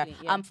idea. exactly,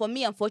 yeah. For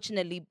me,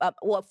 unfortunately,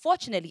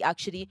 fortunately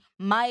actually,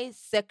 my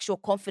sexual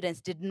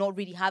confidence did not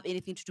really have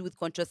anything to do with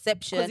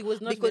contraception, 'Cause it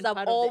was not because even I've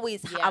part of the-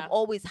 always yeah. I've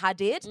always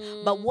had it.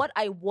 But what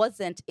I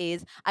wasn't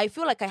is, I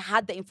feel like I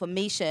had the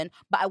information,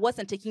 but I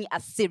wasn't taking it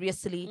as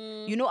seriously.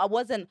 You know, I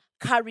wasn't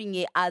carrying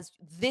it as,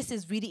 this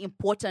is really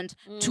important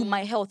to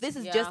my health. This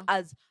is just Yeah.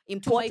 as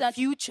important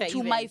future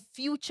to my even.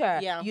 future.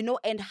 Yeah. You know,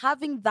 and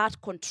having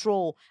that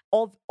control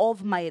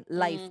of my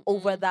life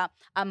over that.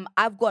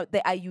 I've got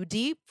the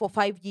IUD for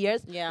 5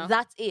 years. Yeah.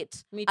 That's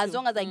it. Me As too.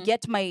 long as I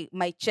get my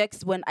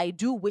checks when I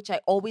do, which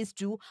I always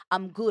do,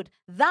 I'm good.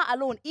 That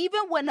alone,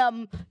 even when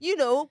I'm, you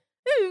know,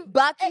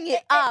 backing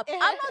it up, I'm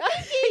not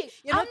thinking.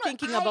 You're not I'm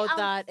thinking I about am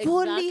that.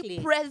 fully Exactly.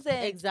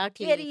 present.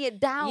 Exactly. Getting it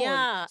down.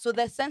 Yeah. So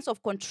the sense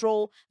of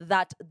control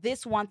that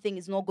this one thing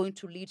is not going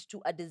to lead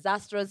to a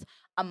disastrous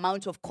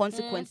amount of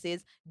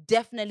consequences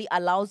definitely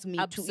allows me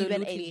to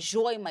even Absolutely.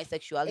 enjoy my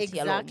sexuality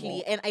a lot more.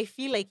 Exactly. And I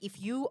feel like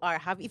if you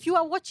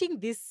are watching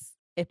this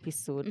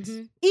episode,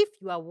 Mhm. if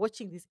you are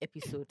watching this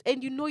episode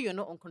and you know you're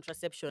not on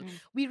contraception,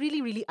 we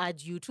really, really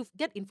urge you to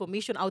get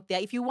information out there.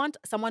 If you want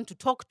someone to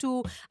talk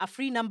to, a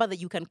free number that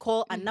you can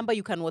call, a number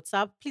you can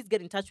WhatsApp, please get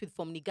in touch with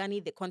Fom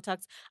Nigani. The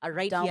contacts are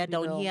right Down here,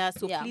 down below. here.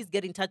 So Yeah. please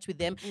get in touch with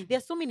them. There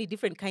are so many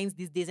different kinds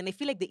these days, and I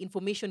feel like the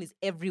information is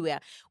everywhere,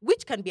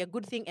 which can be a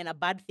good thing and a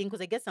bad thing,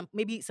 because I guess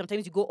maybe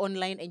sometimes you go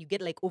online and you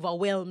get like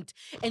overwhelmed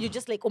and you're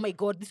just like, oh my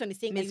God, this one is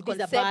saying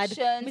IUDs are bad.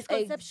 Misconceptions,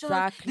 Misconceptions.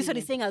 This one exactly.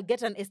 is saying I'll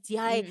get an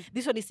STI.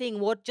 This one is saying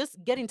what?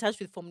 Just get in touch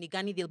with Fom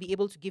Nigani. They'll be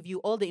able to give you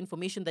all the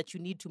information that you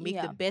need to make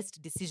the Yeah.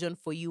 best decision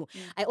for you.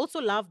 I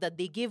also love that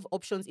they give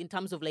options in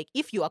terms of like,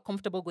 if you are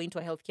comfortable going to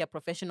a healthcare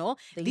professional,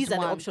 There's these are the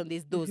one. options.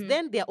 There's those.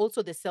 Then there are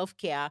also the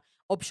self-care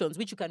options,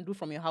 which you can do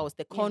from your house.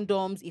 The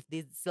condoms, if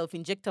there's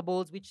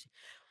self-injectables, which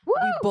We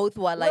both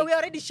were well, like, we're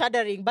already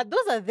shuddering, but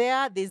those are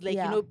there. There's like,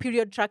 Yeah. you know,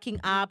 period tracking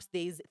apps.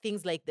 There's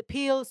things like the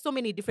pill. So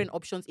many different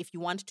options if you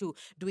want to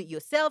do it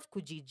yourself,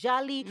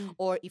 Kujijali,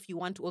 or if you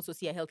want to also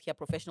see a healthcare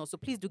professional. So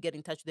please do get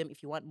in touch with them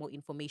if you want more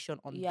information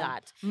on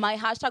that. My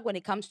hashtag when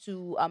it comes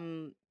to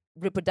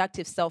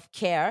reproductive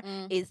self-care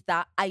is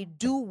that I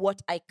do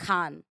what I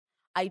can.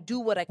 I do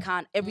what I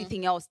can.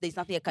 Everything else, there's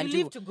nothing I can You do.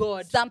 leave to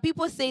God. Some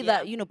people say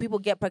that, you know, people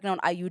get pregnant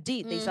on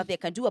IUD. There's nothing I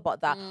can do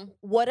about that.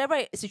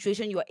 Whatever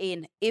situation you're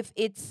in, if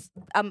it's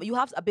you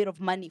have a bit of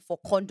money for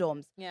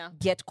condoms, Yeah.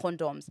 get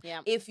condoms.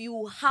 Yeah. If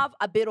you have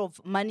a bit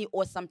of money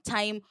or some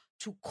time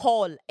to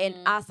call and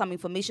ask some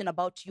information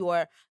about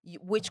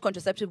which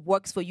contraceptive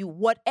works for you,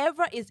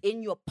 whatever is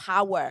in your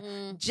power,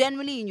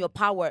 generally in your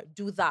power,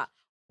 do that.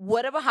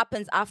 Whatever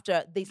happens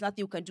after, there's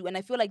nothing you can do. And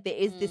I feel like there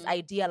is this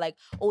idea like,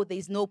 oh,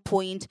 there's no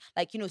point.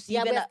 Like, you know, see,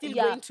 Yeah, even we're still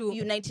going to-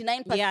 you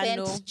 99% Yeah,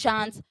 no.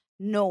 chance.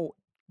 No.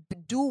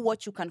 Do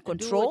what you can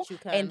control you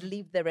and can.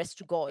 leave the rest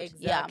to God.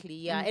 Exactly.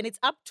 Yeah. Mm. And it's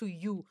up to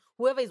you.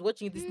 Whoever is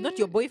watching this, not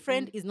your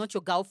boyfriend, is not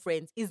your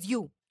girlfriend, is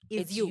you.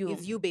 It's you.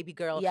 It's you, baby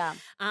girl. Yeah.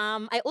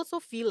 I also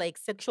feel like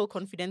sexual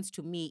confidence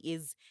to me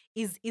is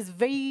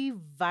very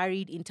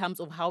varied in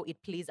terms of how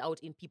it plays out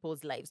in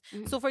people's lives.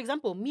 So for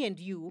example, me and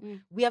you,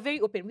 we are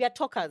very open. We are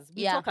talkers.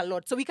 We Yeah. talk a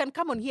lot. So we can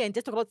come on here and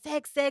just talk about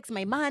sex,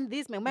 my man,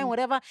 this, my man,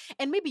 whatever.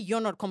 And maybe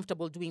you're not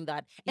comfortable doing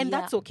that. And Yeah.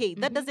 that's okay.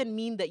 That doesn't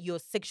mean that you're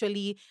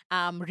sexually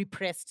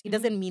repressed. It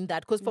doesn't mean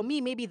that. Because for me,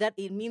 maybe that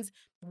it means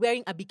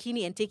wearing a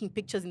bikini and taking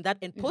pictures in that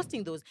and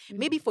posting those.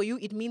 Maybe for you,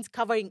 it means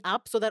covering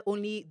up so that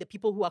only the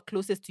people who are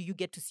closest to you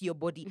get to see your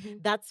body.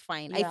 That's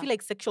fine. I Yeah. feel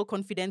like sexual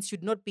confidence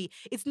should not be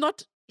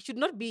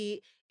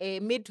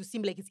made to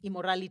seem like it's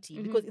immorality,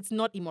 because it's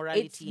not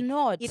immorality. It's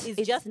not. It is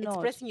It's just not.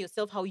 expressing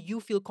yourself how you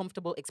feel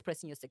comfortable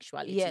expressing your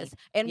sexuality. Yes,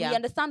 and Yeah. we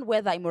understand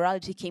where that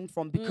immorality came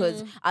from,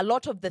 because a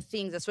lot of the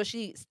things,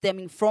 especially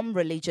stemming from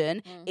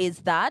religion, is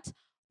that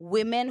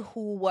women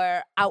who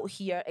were out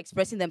here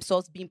expressing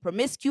themselves being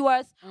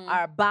promiscuous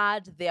are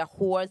bad, they're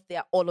whores,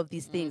 they're all of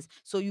these things.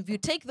 So if you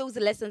take those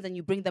lessons and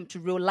you bring them to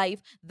real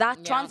life, that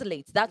Yeah.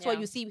 translates. That's why Yeah.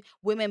 you see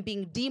women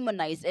being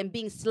demonized and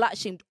being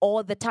slut-shamed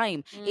all the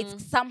time.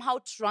 It's somehow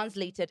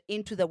translated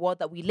into the world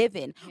that we live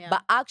in. Yeah.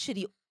 But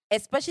actually,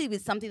 especially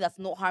with something that's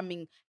not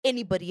harming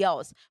anybody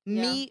else,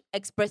 me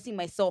expressing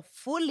myself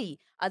fully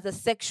as a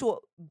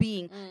sexual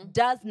being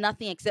does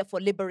nothing except for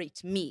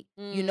liberate me,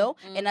 you know?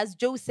 And as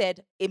Joe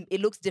said,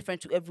 it looks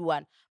different to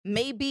everyone.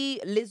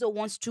 Maybe Lizzo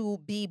wants to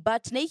be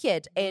butt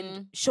naked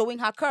and showing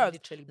her curves.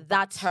 Literally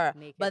That's butt her.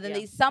 naked, But then yeah.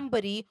 there's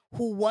somebody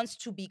who wants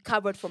to be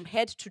covered from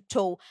head to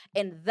toe,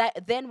 and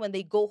then when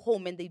they go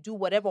home and they do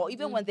whatever, or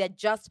even when they're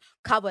just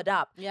covered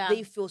up, Yeah.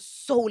 they feel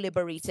so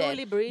liberated. So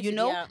liberated, you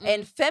know? yeah.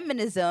 And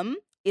feminism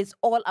is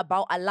all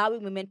about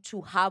allowing women to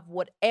have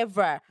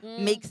whatever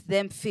makes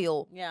them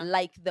feel Yeah.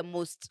 like the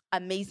most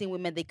amazing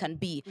women they can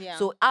be. Yeah.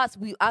 So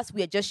we are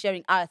just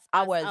sharing ours,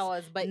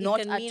 But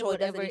not it can at mean all. It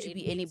doesn't whatever need to it be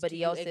means anybody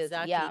you. else's.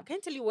 Exactly. Yeah. Can I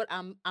tell you what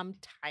I'm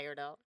tired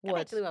of? Can I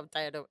What? tell you what I'm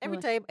tired of? Every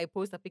What? time I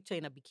post a picture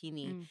in a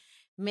bikini,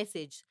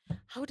 message.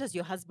 How does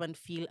your husband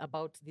feel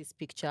about this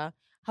picture?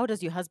 How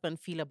does your husband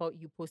feel about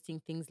you posting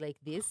things like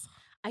this?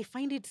 I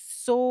find it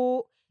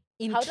so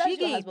How does your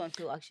intriguing. husband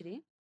feel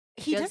actually?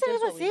 He Just- doesn't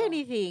just ever so we say know.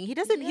 anything. He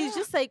doesn't. He's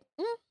Yeah. just like,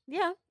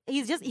 yeah.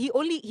 He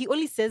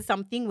only says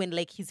something when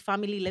like his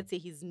family, let's say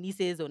his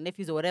nieces or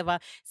nephews or whatever,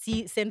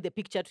 send the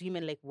picture to him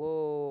and like,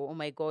 whoa, oh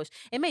my gosh.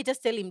 And I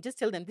just tell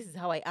them this is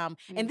how I am,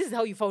 and this is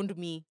how you found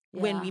me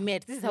when we Yeah.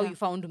 met. This is how Yeah. you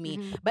found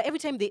me. But every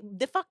time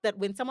the fact that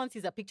when someone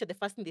sees a picture, the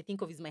first thing they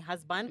think of is my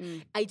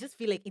husband. I just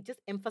feel like it just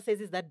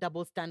emphasizes that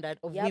double standard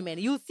of Yep. women.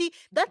 You'll see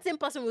that same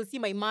person will see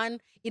my man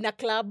in a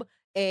club.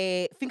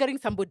 Fingering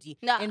somebody,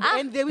 Nah,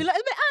 and they will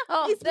like,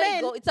 Oh, it's there you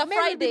men. go. It's a Men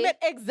will be Friday. men.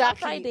 It's a Exactly.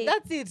 Friday.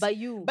 That's it. By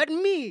you. But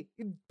me,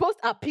 post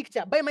a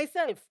picture by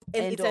myself,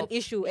 and End it's an of.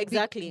 issue.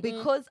 Exactly.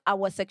 Because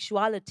our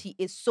sexuality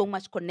is so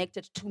much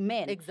connected to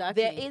men.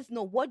 Exactly. There is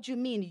no, what do you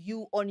mean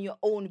you on your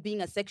own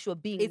being a sexual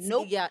being? It's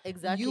No. yeah,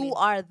 exactly. You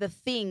are the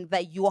thing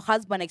that your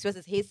husband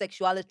expresses his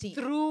sexuality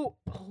through.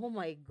 Oh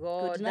my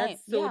God, Good night.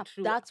 that's so Yeah,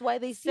 true. that's why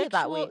they see it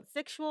that way.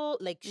 Sexual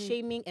like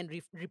shaming and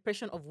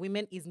repression of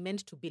women is meant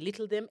to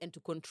belittle them and to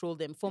control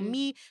them. For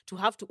me to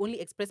have to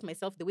only express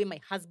myself the way my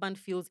husband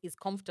feels is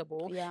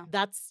comfortable, Yeah.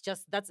 that's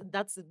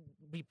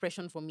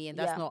repression for me, and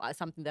that's Yeah. not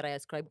something that I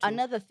ascribe to.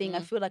 Another thing I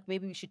feel like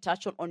maybe we should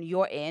touch on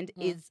your end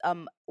is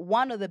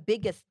one of the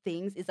biggest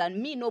things is that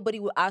nobody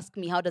will ask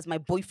me how does my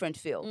boyfriend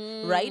feel,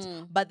 right?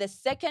 But the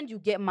second you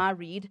get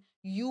married,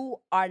 you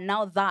are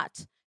now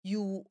that.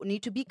 You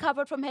need to be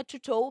covered from head to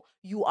toe.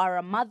 You are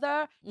a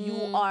mother. You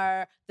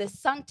are the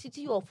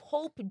sanctity of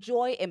hope,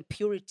 joy, and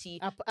purity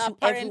to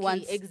apparently,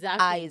 everyone's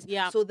exactly, eyes.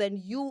 yeah. So then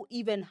you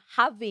even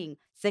having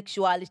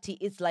sexuality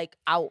is like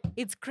out.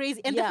 It's crazy.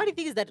 And Yeah. the funny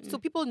thing is that so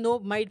people know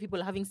married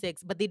people having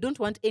sex, but they don't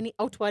want any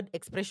outward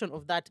expression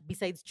of that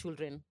besides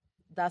children.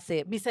 That's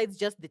it. Besides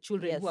just the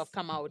children who Yes. have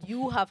come out.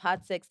 You have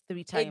had sex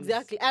 3 times.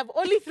 Exactly. I've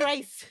only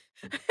thrice.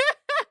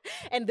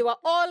 And they were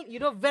all,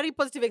 very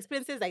positive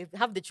experiences. I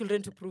have the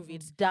children to prove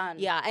it. Done.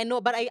 Yeah, I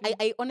know. But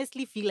I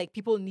honestly feel like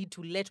people need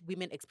to let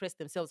women express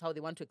themselves how they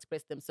want to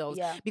express themselves.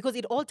 Yeah. Because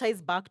it all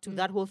ties back to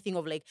that whole thing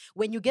of like,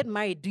 when you get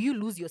married, do you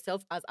lose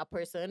yourself as a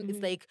person?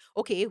 It's like,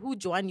 okay, who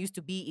Joanne used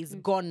to be is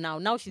gone now.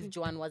 Now she's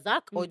Joanne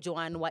Wazak or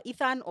Joanne wa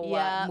Ethan or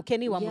Yeah. wa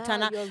Mukeni wa Yeah,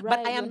 Mutana. you're But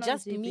right. I You're am not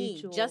just me,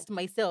 individual. just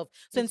myself.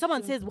 So when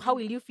someone says, how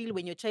will you feel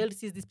when your child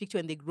sees this picture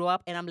and they grow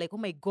up? And I'm like, oh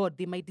my God,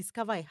 they might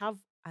discover I have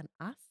an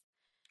ass.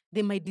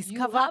 They might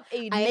discover you have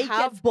a I naked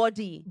have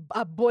body.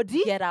 a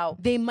body. Get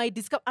out. They might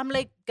discover. I'm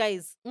like,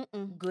 guys,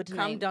 Good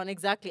calm night. down.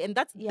 Exactly. And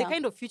that's the Yeah.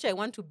 kind of future I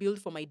want to build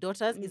for my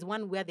daughters is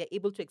one where they're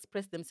able to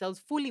express themselves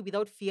fully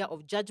without fear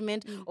of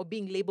judgment or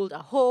being labeled a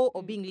hoe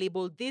or being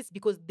labeled this,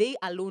 because they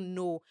alone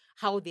know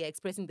how they're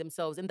expressing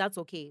themselves. And that's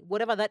okay.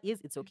 Whatever that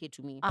is, it's okay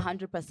to me.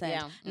 100%.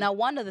 Yeah. Now,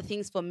 one of the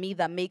things for me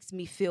that makes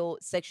me feel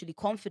sexually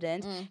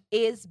confident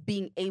is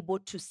being able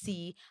to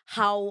see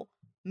how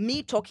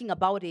me talking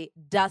about it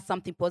does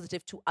something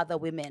positive to other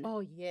women. Oh,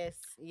 yes.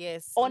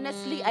 Yes.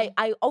 Honestly,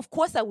 I of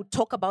course I would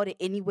talk about it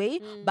anyway.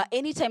 But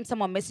anytime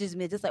someone messages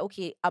me, just like,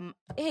 okay,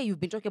 hey, you've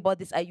been talking about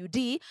this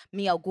IUD.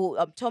 Me, I'll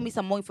go. Tell me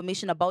some more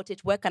information about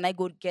it. Where can I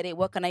go get it?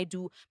 What can I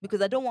do?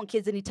 Because I don't want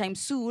kids anytime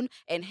soon.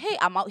 And hey,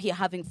 I'm out here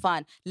having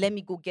fun. Let me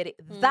go get it.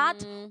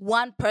 That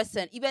one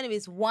person, even if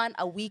it's one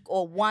a week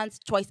or once,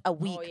 twice a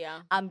week, yeah.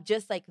 I'm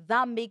just like,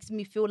 that makes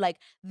me feel like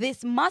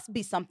this must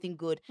be something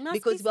good. Must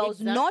Because be- if I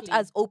was not exactly.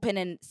 as open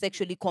and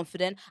sexually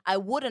confident, I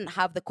wouldn't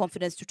have the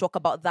confidence to talk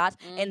about that,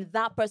 and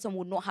that person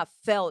would not have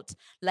felt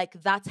like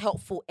that's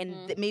helpful,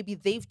 and maybe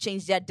they've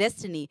changed their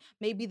destiny.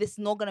 Maybe this is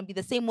not gonna be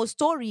the same old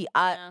story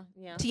at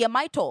Yeah.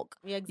 TMI talk.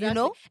 Yeah, exactly. You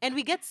know? And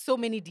we get so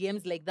many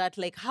DMs like that.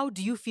 Like, how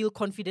do you feel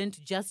confident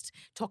to just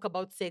talk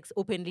about sex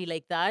openly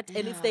like that?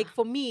 And it's like,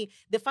 for me,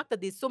 the fact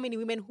that there's so many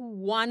women who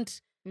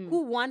want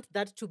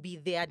that to be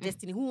their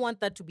destiny, who want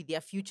that to be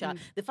their future.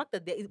 The fact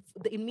that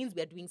it means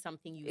we are doing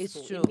something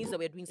useful. true. It means that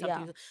we're doing something.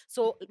 Yeah. Useful.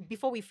 So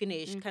before we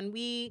finish, can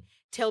we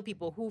tell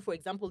people who, for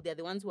example, they're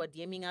the ones who are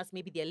DMing us,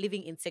 maybe they're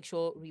living in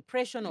sexual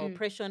repression or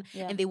oppression,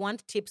 Yeah. and they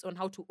want tips on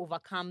how to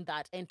overcome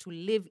that and to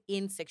live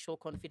in sexual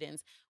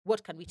confidence?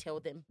 What can we tell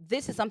them?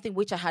 This is something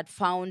which I had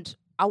found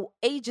out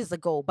ages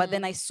ago, but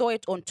then I saw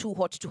it on Too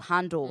Hot to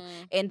Handle.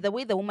 And the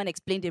way the woman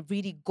explained it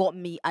really got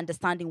me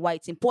understanding why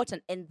it's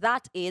important. And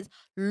that is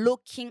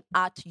looking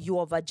at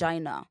your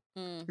vagina.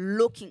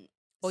 Looking.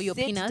 Or your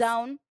sit penis.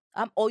 down.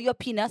 Or your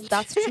penis.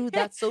 That's true.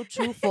 That's so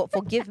true.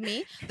 Forgive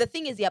me. The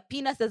thing is, your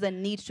penis doesn't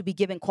need to be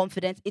given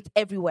confidence. It's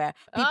everywhere.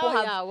 People Oh,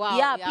 have, yeah, wow,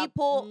 yeah.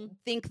 people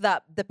think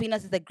that the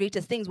penis is the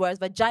greatest things, whereas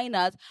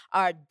vaginas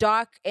are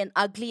dark and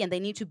ugly, and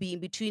they need to be in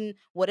between.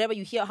 Whatever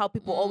you hear, how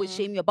people always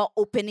shame you about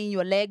opening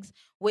your legs.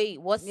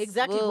 Wait, what's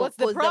Exactly, what's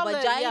the 'cause problem? The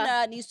vagina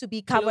Yeah. needs to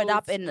be covered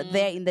up Closed. and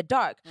there in the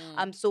dark.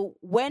 So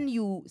when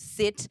you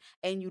sit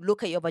and you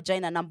look at your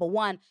vagina, number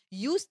one,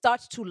 you start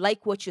to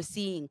like what you're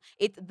seeing.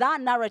 It's that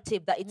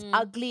narrative that it's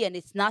ugly and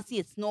it's nasty,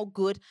 it's not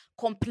good,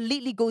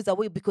 completely goes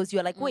away, because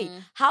you're like, wait,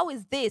 how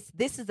is this?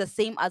 This is the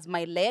same as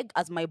my leg,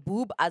 as my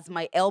boob, as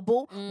my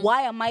elbow.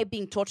 Why am I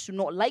being taught to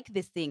not like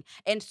this thing?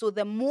 And so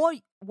the more,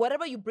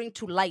 whatever you bring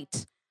to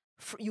light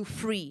you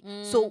free.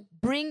 So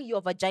bring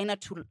your vagina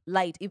to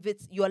light. If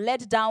it's you're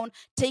let down,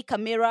 take a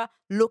mirror,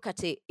 look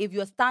at it. If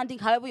you're standing,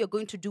 however you're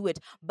going to do it,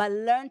 but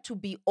learn to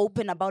be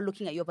open about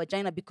looking at your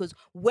vagina, because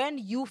when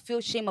you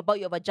feel shame about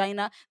your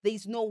vagina, there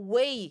is no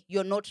way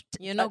you're not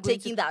going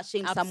taking to- that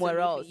shame somewhere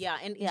else. Yeah,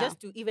 and Yeah. just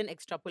to even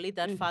extrapolate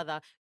that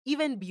further,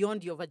 even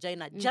beyond your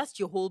vagina, just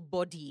your whole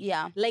body.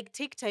 Yeah. Like,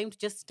 take time to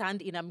just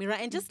stand in a mirror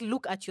and just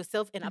look at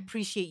yourself and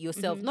appreciate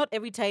yourself. Not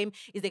every time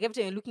is like every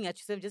time you're looking at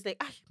yourself, just like,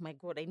 ah, my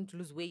God, I need to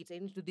lose weight. I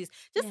need to do this.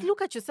 Just Yeah.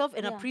 look at yourself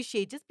and Yeah.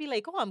 appreciate. Just be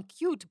like, oh, I'm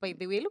cute, by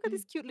the way. Look at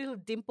this cute little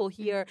dimple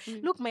here.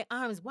 Look, my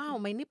arms. Wow,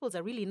 my nipples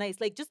are really nice.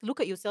 Like, just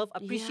look at yourself,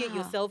 appreciate Yeah.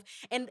 yourself,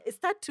 and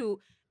start to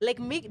like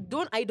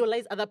don't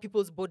idolize other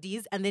people's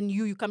bodies, and then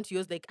you come to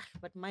yours like, ah,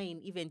 but mine,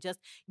 even just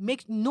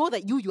know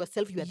that you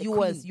yourself, you are the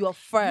queen. You're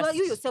first.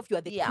 You yourself, you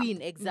are the Yeah.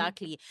 queen.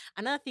 Exactly.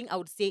 Another thing I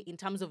would say in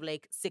terms of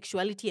like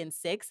sexuality and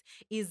sex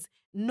is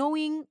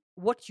knowing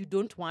what you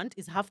don't want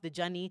is half the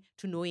journey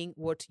to knowing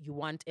what you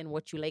want and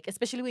what you like,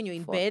 especially when you're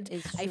in bed.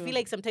 It's I feel true.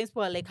 like sometimes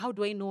people are like, how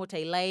do I know what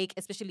I like?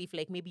 Especially if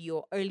like maybe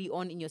you're early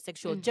on in your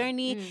sexual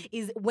journey,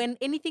 is when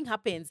anything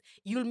happens,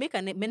 you'll make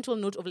a mental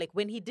note of like,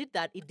 when he did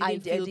that, it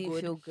didn't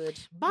feel good.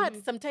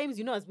 But sometimes,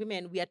 you know, as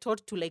women, we are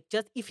taught to like,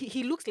 just if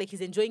he looks like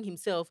he's enjoying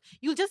himself,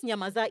 you'll just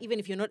nyamaza even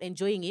if you're not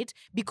enjoying it,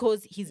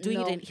 because he's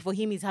doing it and for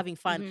him he's having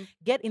fun.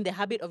 Get in the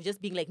habit of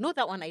just being like, no,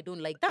 that one I don't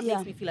like. That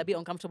makes me feel a bit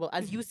uncomfortable.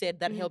 As you said,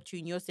 that helped you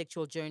in your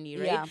sexual journey,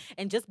 right? Yeah.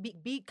 And just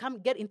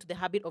get into the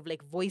habit of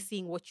like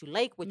voicing what you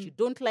like, what you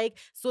don't like,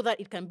 so that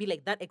it can be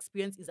like that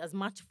experience is as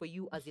much for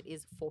you as it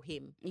is for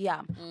him.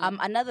 Yeah.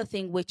 Another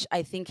thing which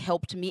I think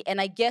helped me,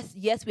 and I guess,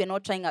 yes, we're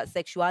not trying out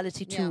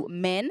sexuality to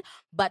men,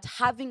 but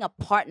having a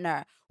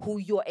partner who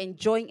you're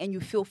enjoying and you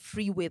feel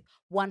free with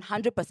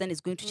 100%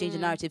 is going to change the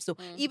narrative. So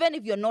even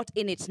if you're not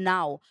in it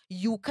now,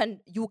 you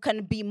can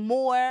be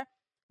more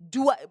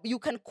you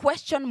can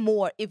question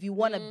more if you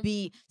want to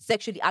be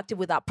sexually active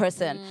with that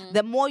person.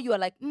 The more you are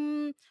like,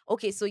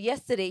 okay, so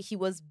yesterday he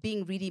was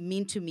being really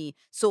mean to me.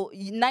 So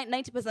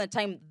 90% of the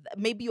time,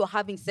 maybe you're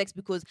having sex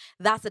because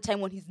that's the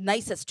time when he's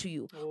nicest to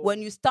you.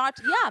 When you start,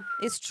 yeah,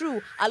 it's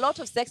true. A lot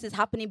of sex is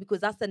happening because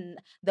that's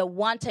the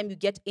one time you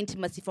get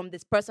intimacy from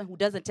this person who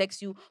doesn't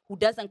text you, who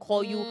doesn't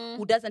call you,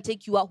 who doesn't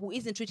take you out, who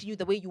isn't treating you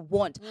the way you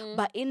want.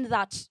 But in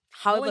that,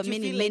 however Once you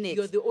many feel like minutes,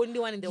 you're the only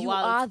one in the you world.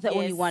 are the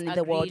only Yes, one in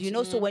the world, agreed. you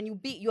know. So when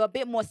you're a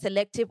bit more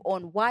selective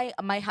on, why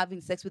am I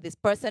having sex with this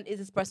person? Is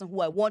this person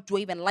who I want? Do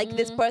I even like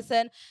this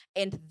person?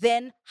 And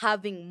then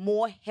having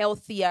more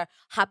healthier,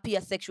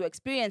 happier sexual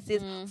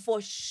experiences,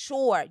 for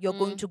sure you're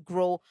going to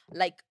grow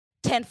like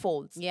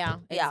tenfold. Yeah,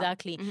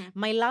 exactly.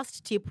 My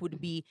last tip would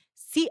be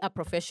see a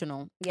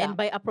professional. Yeah. And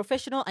by a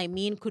professional, I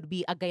mean could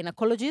be a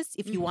gynecologist.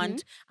 If you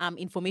want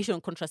information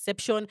on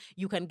contraception,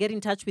 you can get in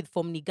touch with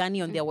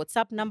Fomnigani on their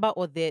WhatsApp number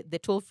or the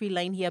toll-free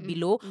line here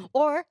below,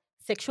 or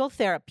sexual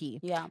therapy.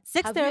 Yeah.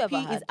 Sex Have you therapy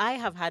ever is, had? I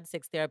have had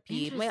sex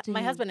therapy. My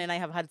Interesting. husband and I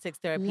have had sex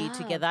therapy Love.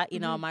 together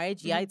in our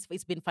marriage. Yeah,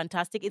 it's been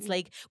fantastic. It's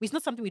like, it's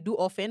not something we do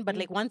often, but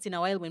like once in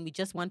a while when we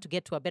just want to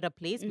get to a better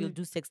place, we'll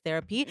do sex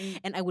therapy.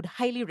 And I would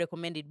highly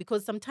recommend it,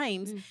 because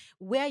sometimes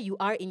where you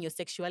are in your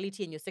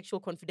sexuality and your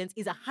sexual confidence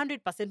is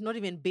 100% not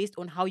even based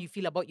on how you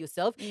feel about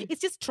yourself. It's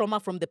just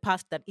trauma from the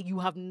past that you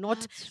have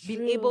not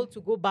been able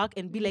to go back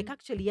and be like,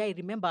 actually, yeah, I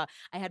remember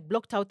I had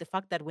blocked out the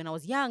fact that when I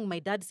was young, my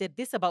dad said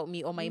this about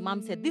me, or my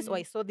mom said this, or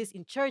I saw this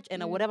in church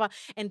and whatever.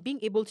 And being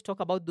able to talk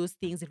about those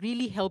things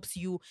really helps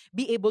you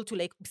be able to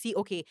like see,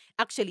 okay,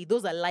 actually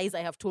those are lies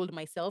I have told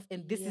myself,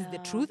 and this is the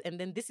truth, and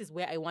then this is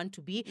where I want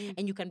to be.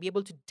 And you can be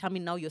able to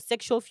determine now your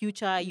sexual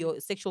future,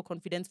 your sexual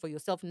confidence for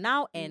yourself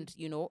now, and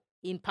you know,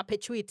 in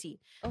perpetuity.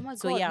 Oh my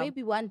So, God, yeah.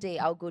 maybe one day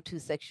I'll go to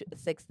sex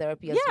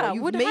therapy as Yeah, well.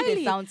 You've would made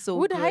highly, it sound so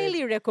would good.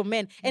 highly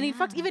recommend. And in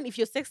fact, even if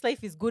your sex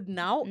life is good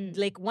now,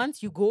 like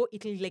once you go,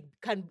 it'll like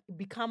can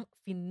become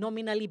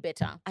phenomenally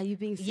better. Are you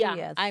being serious?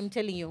 Yeah, I'm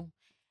telling you.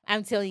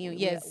 I'm telling you,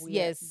 yes, we are-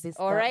 yes. this-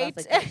 All that- right.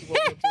 that's exactly what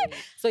we're doing.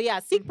 So yeah,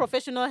 seek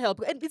professional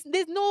help. And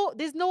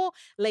there's no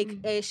like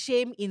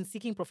shame in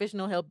seeking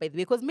professional help, by the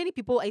way, because many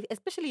people,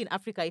 especially in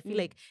Africa, I feel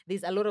like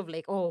there's a lot of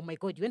like, oh my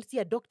God, you went to see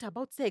a doctor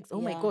about sex. Oh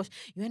my Yeah. gosh,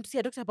 you went to see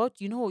a doctor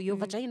about, you know, your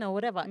vagina or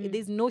whatever.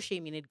 There's no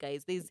shame in it,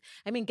 guys.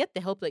 Get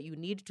the help that you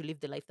need to live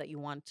the life that you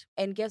want.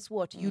 And guess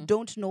what? You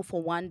don't know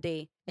for one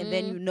day, and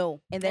then you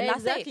know, and then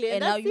Exactly, that's it. and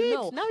And now that's you it.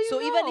 know. Now you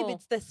So even if know.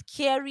 it's the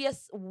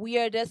scariest,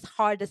 weirdest,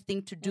 hardest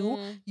thing to do,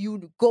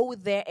 you go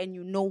there and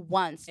you know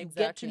once. You get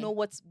Exactly. to know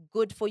what's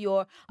good for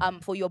your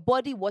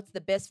body, what's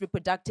the best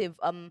reproductive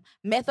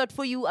method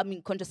for you. I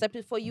mean,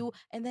 contraceptive for you,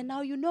 and then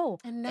now you know,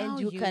 And now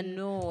you can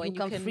know, and you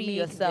can free make the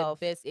yourself.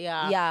 best-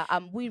 yeah. Yeah.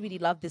 We really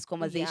love this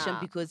conversation Yeah.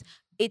 because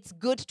it's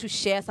good to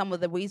share some of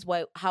the ways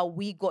how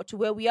we got to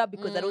where we are,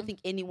 because I don't think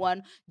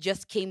anyone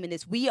just came in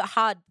this. We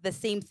had the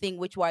same thing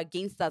which were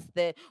against us.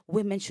 The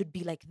women should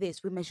be like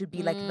this, women should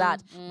be like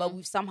that. But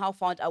we've somehow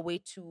found a way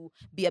to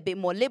be a bit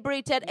more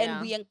liberated, Yeah.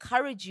 and we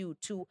encourage you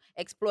to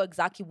explore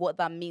exactly what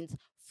that means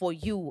for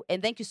you.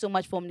 And thank you so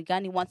much,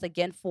 Fomnigani, once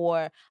again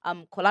for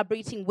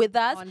collaborating with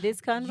us On this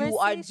You are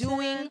conversation.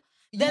 doing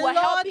The you are Lord's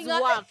helping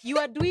us. work. You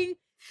are doing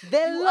The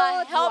You Lord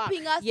are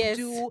helping us Yes.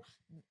 do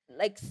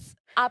like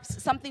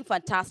something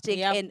fantastic.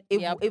 Yep, And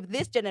if, yep. if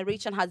this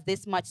generation has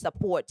this much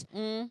support,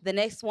 the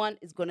next one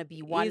is going to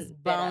be one is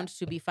bound better.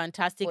 to be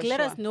fantastic. For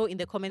Let us sure. know in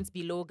the comments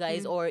below,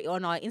 guys, or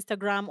on our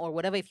Instagram or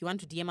whatever. If you want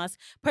to DM us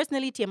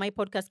personally, TMI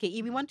Podcast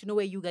KE, we want to know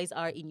where you guys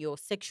are in your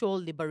sexual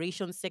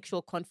liberation,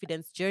 sexual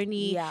confidence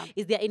journey. Yeah.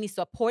 Is there any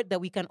support that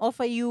we can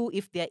offer you?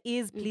 If there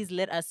is, please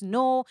let us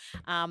know.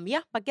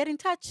 Yeah, but get in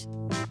touch.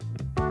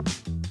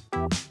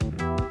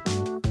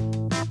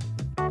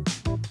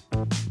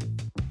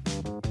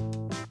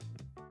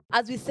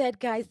 As we said,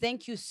 guys,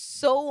 thank you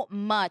so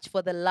much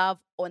for the love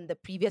on the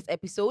previous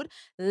episode.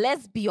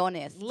 Let's be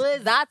honest,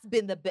 that's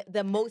been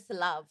the most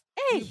love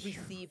we've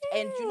received.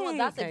 And you know what?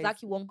 That's guys.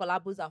 exactly what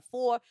collabos are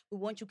for. We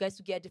want you guys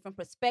to get a different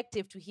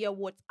perspective, to hear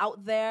what's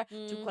out there,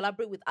 to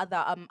collaborate with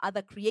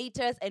other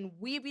creators. And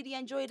we really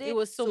enjoyed it. It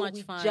was so much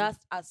we fun.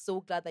 just are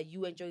so glad that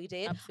you enjoyed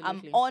it.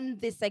 Absolutely. On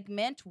this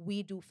segment,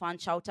 we do fan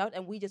shout out,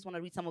 and we just want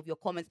to read some of your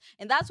comments.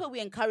 And that's why we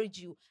encourage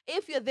you.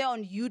 If you're there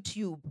on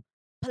YouTube,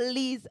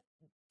 please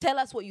tell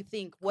us what you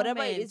think.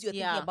 Whatever it is you're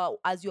thinking about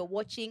as you're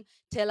watching,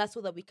 tell us so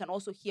that we can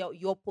also hear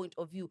your point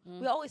of view.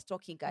 We're always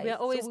talking, guys. We're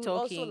always So we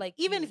talking. Also like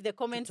even you if the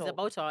comment is talk.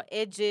 about our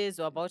edges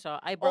or about our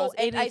eyebrows.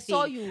 Oh, and I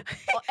saw anything. you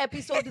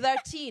episode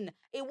 13.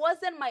 It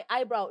wasn't my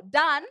eyebrow.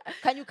 Dan,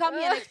 can you come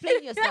here and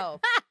explain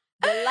yourself?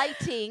 The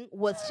lighting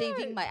was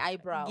shaving my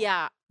eyebrow.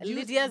 Yeah,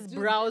 Lydia's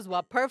brows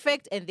were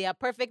perfect, and they are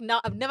perfect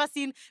now. I've never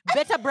seen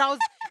better brows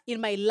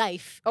in my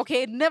life.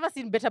 Okay, never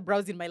seen better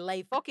brows in my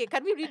life. Okay,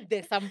 can we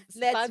read some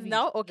fans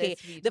now? Okay,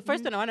 Let's read. the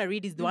first one I want to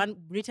read is the one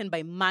written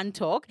by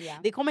Mantalk. Yeah.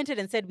 They commented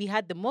and said, "We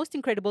had the most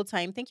incredible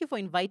time. Thank you for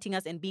inviting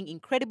us and being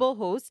incredible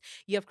hosts.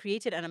 You have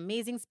created an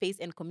amazing space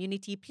and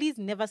community. Please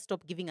never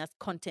stop giving us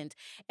content.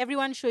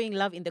 Everyone showing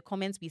love in the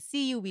comments. We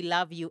see you. We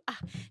love you.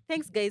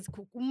 Thanks, guys.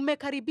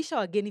 Mmekaribisha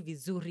wageni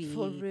vizuri.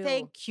 For real.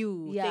 Thank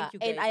you. Yeah, Thank you,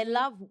 guys. and I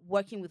love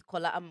working with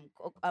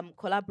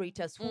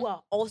collaborators who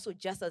are also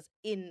just as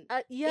in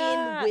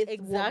with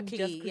exactly. what we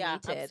just Yeah,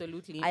 created.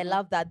 absolutely. I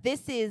love that.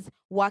 This is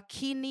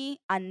Wakini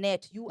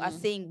Annette. You are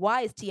saying,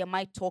 why is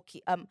TMI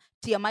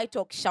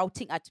talk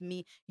shouting at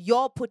me?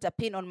 Y'all put a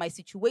pin on my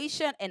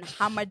situation and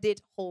hammered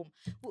it home.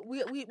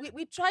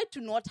 We tried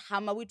to not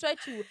hammer. We tried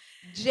to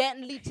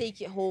gently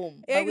take it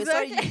home. But we're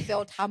sorry you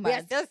felt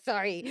hammered. We're so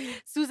sorry.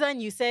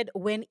 Susan, you said,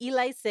 when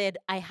Eli said,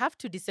 I have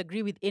to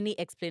disagree with any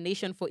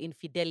explanation for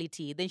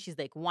infidelity, then she's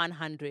like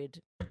 100.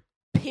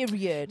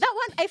 Period. That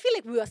one, I feel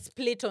like we were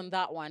split on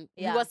that one.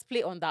 Yeah. We were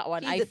split on that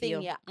one. Here's I the feel.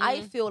 thing, yeah.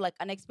 I feel like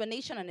an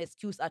explanation and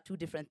excuse are two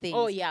different things.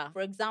 Oh, yeah.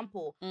 For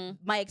example,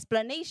 my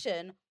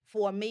explanation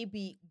for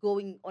maybe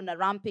going on a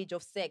rampage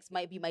of sex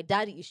might be my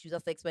daddy issues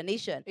as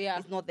explanation. Yeah.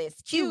 It's not the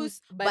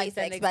excuse, but it's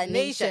an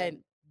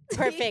explanation.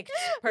 Perfect.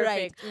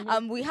 Right.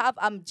 We have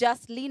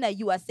just Lena,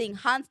 you are saying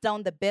hands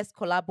down the best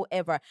collabo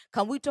ever.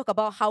 Can we talk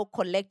about how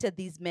collected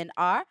these men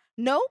are?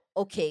 No?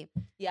 Okay.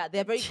 Yeah,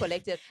 they're very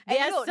collected. They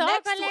and are so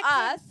next collected. to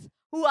us,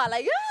 who are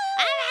like,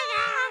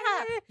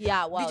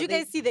 yeah, wow. Did you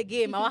guys see the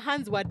game? Our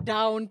hands were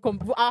down.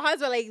 Our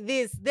hands were like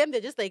this. Them,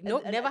 they're just like,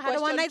 nope, And never had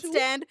a one night question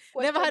stand.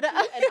 Never had a.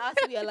 and us,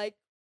 we are like,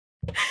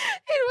 It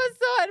was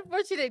so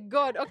unfortunate.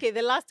 God. Okay,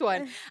 the last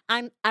one.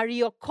 And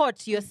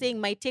Ariokot, you're saying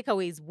my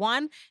takeaway is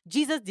 1,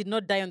 Jesus did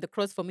not die on the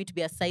cross for me to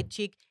be a side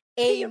chick.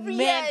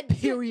 Amen.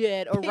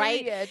 Period. All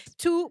right. period.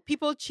 2,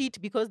 people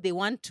cheat because they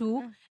want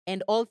to,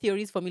 and all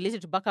theories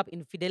formulated to back up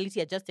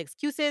infidelity are just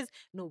excuses.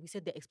 No, we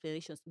said the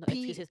explanations, not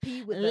excuses.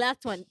 P with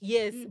Last one,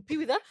 yes. P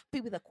with a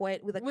a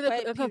quiet with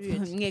quiet a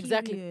period.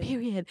 exactly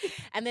Period. period.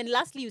 And then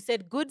lastly, you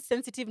said good,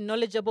 sensitive,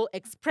 knowledgeable,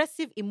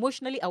 expressive,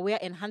 emotionally aware,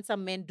 and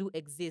handsome men do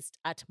exist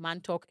at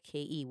Mantalk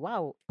KE.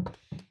 Wow.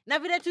 Now,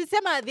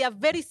 they are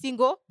very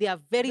single. They are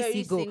very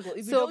single.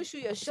 If you don't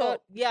shoot your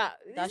shot, yeah,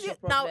 that's your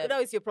now problem. now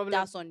it's your problem.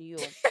 that's on you.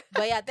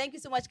 But yeah, thank you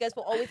so much, guys,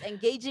 for always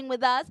engaging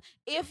with us.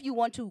 If you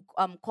want to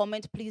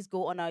comment, please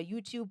go on our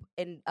YouTube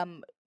and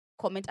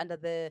comment under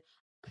the.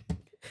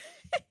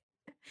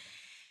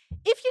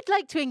 If you'd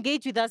like to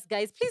engage with us,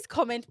 guys, please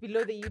comment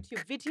below the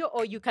YouTube video,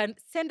 or you can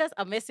send us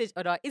a message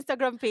on our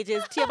Instagram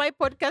pages, TMI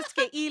Podcast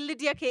KE,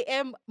 Lydia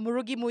KM,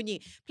 Murugi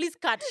Muni. Please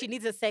cut. She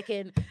needs a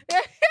second.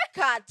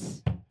 Cut.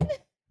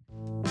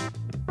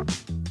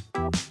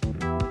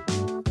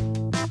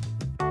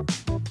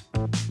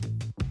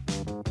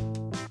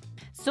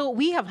 So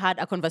we have had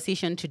a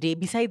conversation today.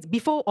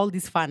 Before all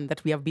this fun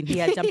that we have been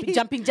here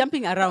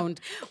jumping around,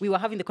 we were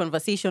having the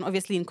conversation,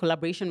 obviously in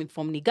collaboration with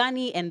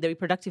Fomnigani and the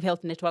Reproductive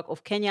Health Network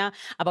of Kenya,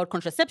 about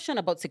contraception,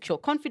 about sexual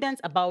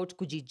confidence, about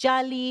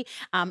kujijali,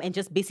 and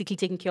just basically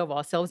taking care of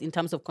ourselves in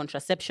terms of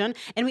contraception.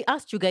 And we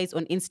asked you guys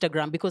on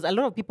Instagram, because a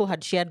lot of people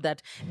had shared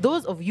that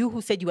those of you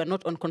who said you are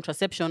not on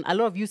contraception, a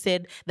lot of you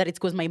said that it's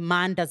because my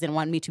man doesn't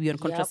want me to be on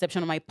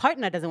contraception, or my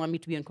partner doesn't want me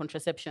to be on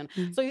contraception.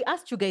 So we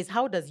asked you guys,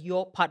 how does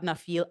your partner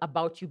feel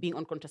about you being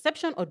on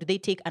contraception, or do they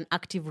take an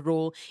active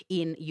role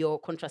in your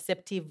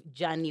contraceptive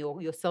journey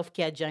or your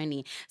self-care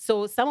journey?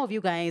 So some of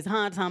you guys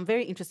had some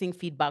very interesting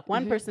feedback.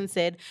 One person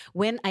said,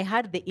 when I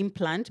had the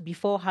implant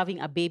before having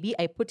a baby,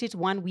 I put it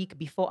 1 week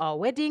before our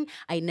wedding.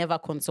 I never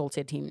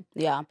consulted him.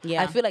 Yeah.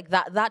 Yeah. I feel like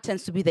that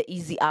tends to be the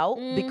easy out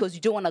because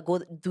you don't want to go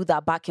do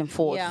that back and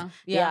forth.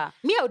 Yeah.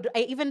 Me,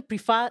 I even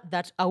prefer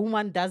that a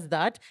woman does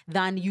that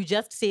than you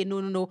just say,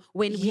 no.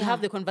 When we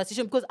have the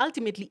conversation, because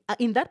ultimately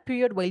in that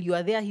period while you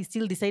are there, he's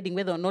still deciding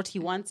whether or not he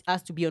wants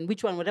us to be on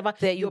which one, whatever.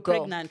 There you You're go.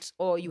 pregnant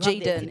or you Jaden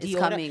have the is STD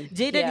or whatever. coming.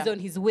 Jaden Yeah. is on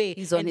his way.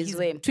 He's on and his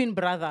way. Twin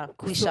brother.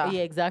 Quisha.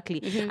 Yeah,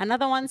 exactly.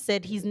 Another one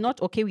said he's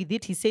not okay with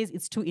it. He says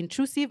it's too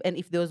intrusive, and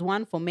if there was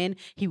one for men,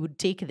 he would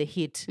take the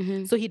hit.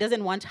 So he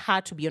doesn't want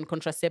her to be on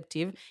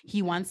contraceptive.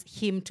 He wants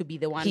him to be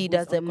the one He who's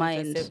doesn't on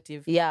mind.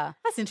 contraceptive. Yeah.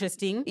 That's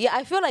interesting. Yeah,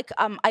 I feel like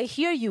I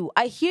hear you,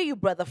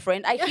 brother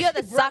friend. I hear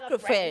the Brother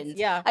sacrifice. friends,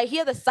 yeah. I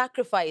hear the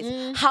sacrifice.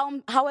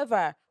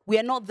 However, we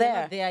are not there.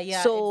 not there,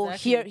 yeah, so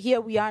exactly. here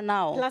we are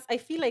now. Plus, I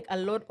feel like a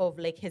lot of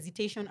like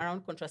hesitation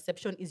around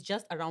contraception is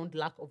just around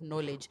lack of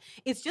knowledge.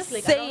 It's just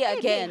like Say around, it "Hey,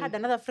 again." I had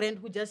another friend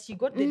who she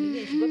got the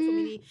she got so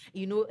many,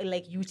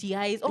 like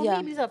UTIs. Oh, Yeah.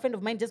 maybe this is a friend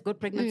of mine just got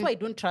pregnant, so I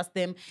don't trust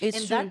them. It's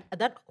and true.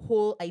 that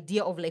whole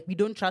idea of like we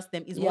don't trust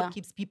them is Yeah. what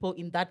keeps people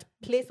in that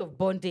place of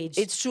bondage.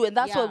 It's true, and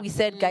that's Yeah. what we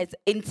said, guys.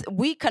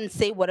 We can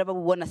say whatever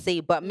we want to say,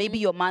 but maybe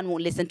your man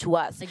won't listen to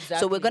us. So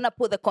Exactly. we're gonna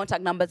put the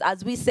contact numbers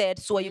as we said,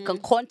 so you can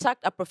contact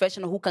a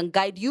professional who can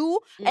guide you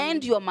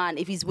and your man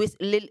if he's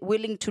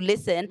willing to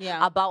listen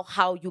Yeah. about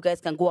how you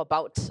guys can go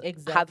about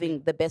Exactly.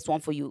 having the best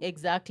one for you.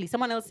 Exactly.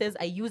 Someone else says,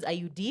 I use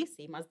IUD,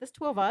 same as this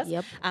two of us.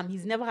 Yep.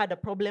 He's never had a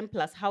problem.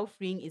 Plus, how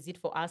freeing is it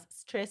for us?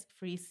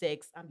 Stress-free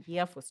sex. I'm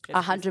here for stress.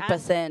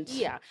 100%.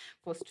 Yeah,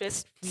 for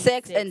stress-free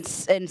Sex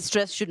and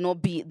stress should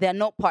not be. They're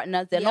not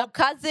partners. They're not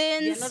cousins.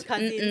 They're not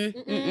cousins.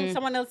 Mm-mm.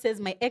 Someone else says,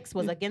 my ex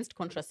was against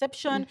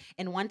contraception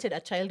and wanted a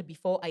child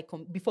before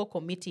before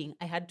committing.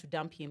 I had to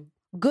dump him.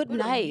 Good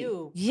Good on night.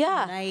 you.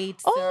 Yeah. Good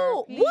night,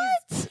 Oh, sir. Please.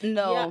 what?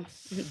 No.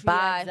 Yeah. Bye.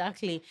 Yeah,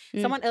 exactly.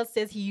 Someone else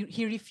says he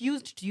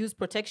refused to use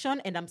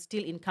protection and I'm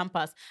still in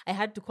campus. I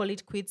had to call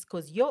it quits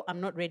because I'm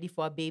not ready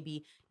for a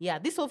baby. Yeah,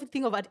 this whole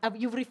thing of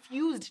you've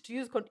refused to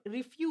use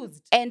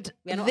refused. And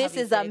We are not this having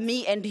is a sex.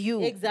 me and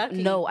you.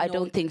 Exactly. No, I No.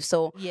 don't think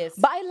so. Yes.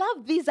 But I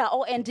love these are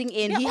all ending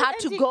in. Yeah, He all had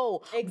to ending-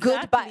 go.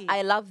 Goodbye. Exactly.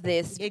 I love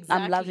this.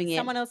 Exactly. I'm loving it.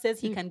 Someone else says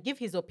he can give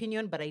his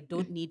opinion, but I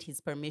don't need his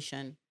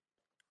permission.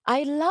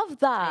 I love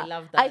that. I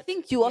love I that.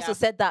 think you also Yeah.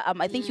 said that.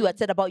 I think you had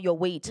said about your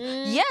weight.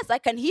 Yes, I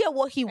can hear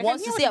what he I can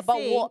wants hear to what say he's about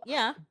saying, what.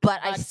 yeah, but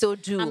I but still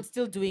do. I'm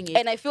still doing it.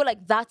 And I feel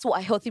like that's what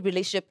a healthy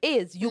relationship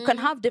is. You can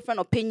have different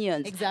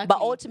opinions. Exactly.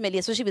 But ultimately,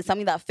 especially with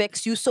something that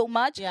affects you so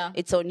much, Yeah.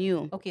 it's on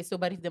you. Okay, so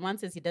but if the man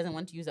says he doesn't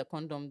want to use a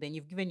condom, then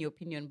you've given your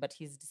opinion, but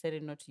he's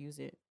decided not to use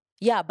it.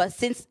 Yeah, but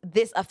since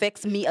this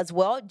affects me as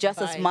well,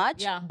 just as Bye.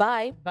 much, Yeah.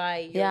 bye.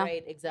 Bye. You're Yeah.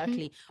 right.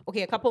 Exactly.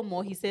 Okay, a couple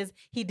more. He says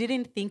he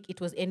didn't think it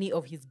was any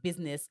of his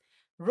business.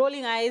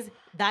 Rolling eyes,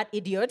 that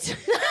idiot.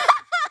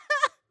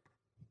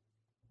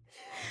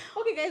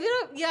 Okay,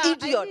 guys,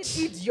 Idiot.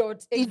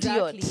 Idiot. Exactly.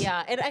 Idiot.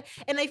 Yeah.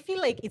 And I feel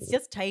like it's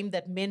just time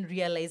that men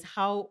realize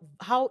how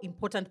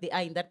important they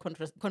are in that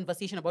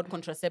conversation about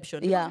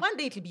contraception. Because Yeah. one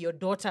day it'll be your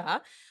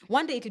daughter,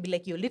 one day it'll be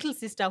like your little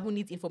sister who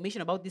needs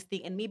information about this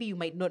thing, and maybe you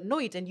might not know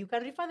it, and you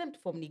can refer them to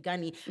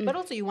Nigani. But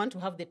also you want to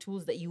have the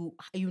tools that you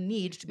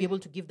need to be able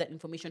to give that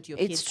information to your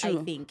It's kids. true.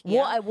 I think.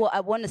 What I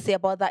want to say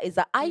about that is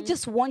that I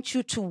just want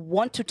you to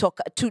want to talk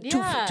to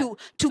Yeah. to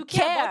To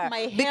care care about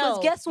my because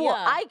health. guess what?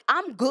 Yeah.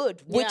 I'm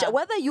good. Which Yeah.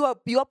 whether you're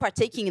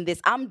partaking in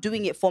this, I'm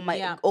doing it for my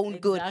Yeah, own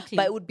good. exactly.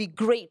 But it would be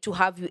great to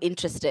have you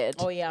interested.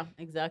 Oh yeah,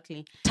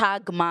 exactly.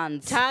 Tag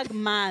mans. Tag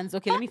mans.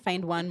 Okay, let me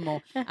find one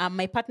more.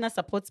 My partner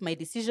supports my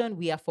decision.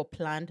 We are for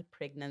planned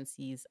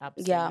pregnancies.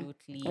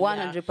 Absolutely.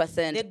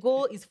 100%. The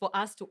goal is for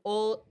us to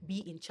all be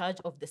in charge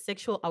of the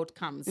sexual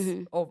outcomes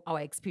of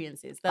our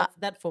experiences.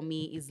 That for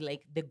me is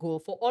like the goal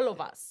for all of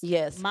us.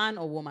 Yes. Man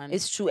or woman.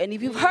 It's true. And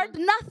if you've heard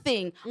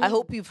nothing, I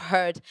hope you've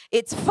heard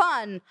it's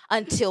fun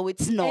until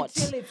it's not.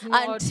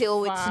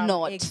 Until it's not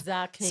fun.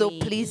 Exactly. So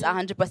please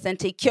 100%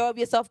 take care of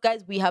yourself,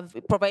 guys. We have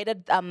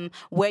provided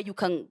where you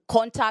can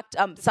contact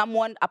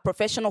someone, a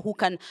professional who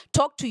can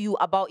talk to you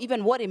about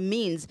even what it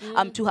means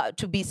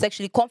to be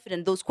sexually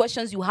confident. Those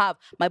questions you have.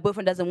 My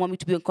boyfriend doesn't want me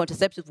to be on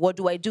contraceptive. What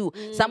do I do?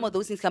 Some of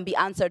those things can be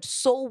answered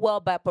so well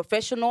by a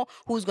professional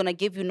who's going to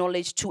give you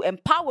knowledge to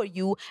empower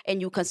you,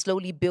 and you can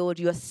slowly build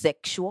your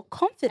sexual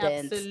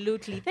confidence.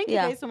 Absolutely. Thank you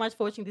guys so much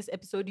for watching this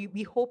episode.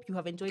 We hope you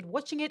have enjoyed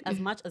watching it as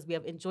much as we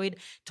have enjoyed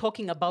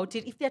talking about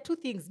it. If there are two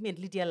things me and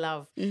Lydia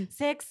love,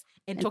 sex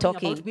and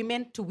talking about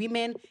women to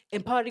women,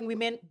 empowering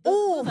women.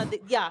 Those are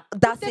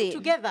that's put them it.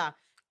 together.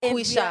 And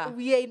Quisha.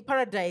 we are in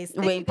paradise.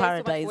 Thank We're you in guys so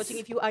much paradise. for watching.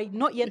 If you are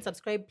not yet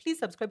subscribed, please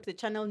subscribe to the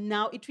channel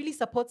now. It really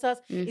supports us.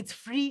 It's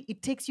free.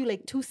 It takes you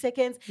like 2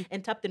 seconds,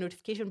 and tap the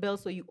notification bell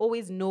so you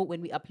always know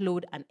when we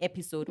upload an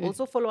episode.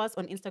 Also follow us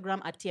on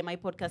Instagram at TMI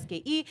Podcast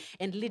KE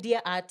and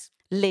Lydia at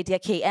Lydia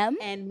KM.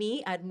 and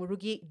me at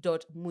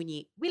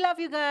murugi.munyi. We love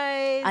you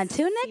guys.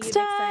 Until See next you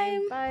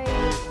time.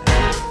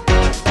 Bye.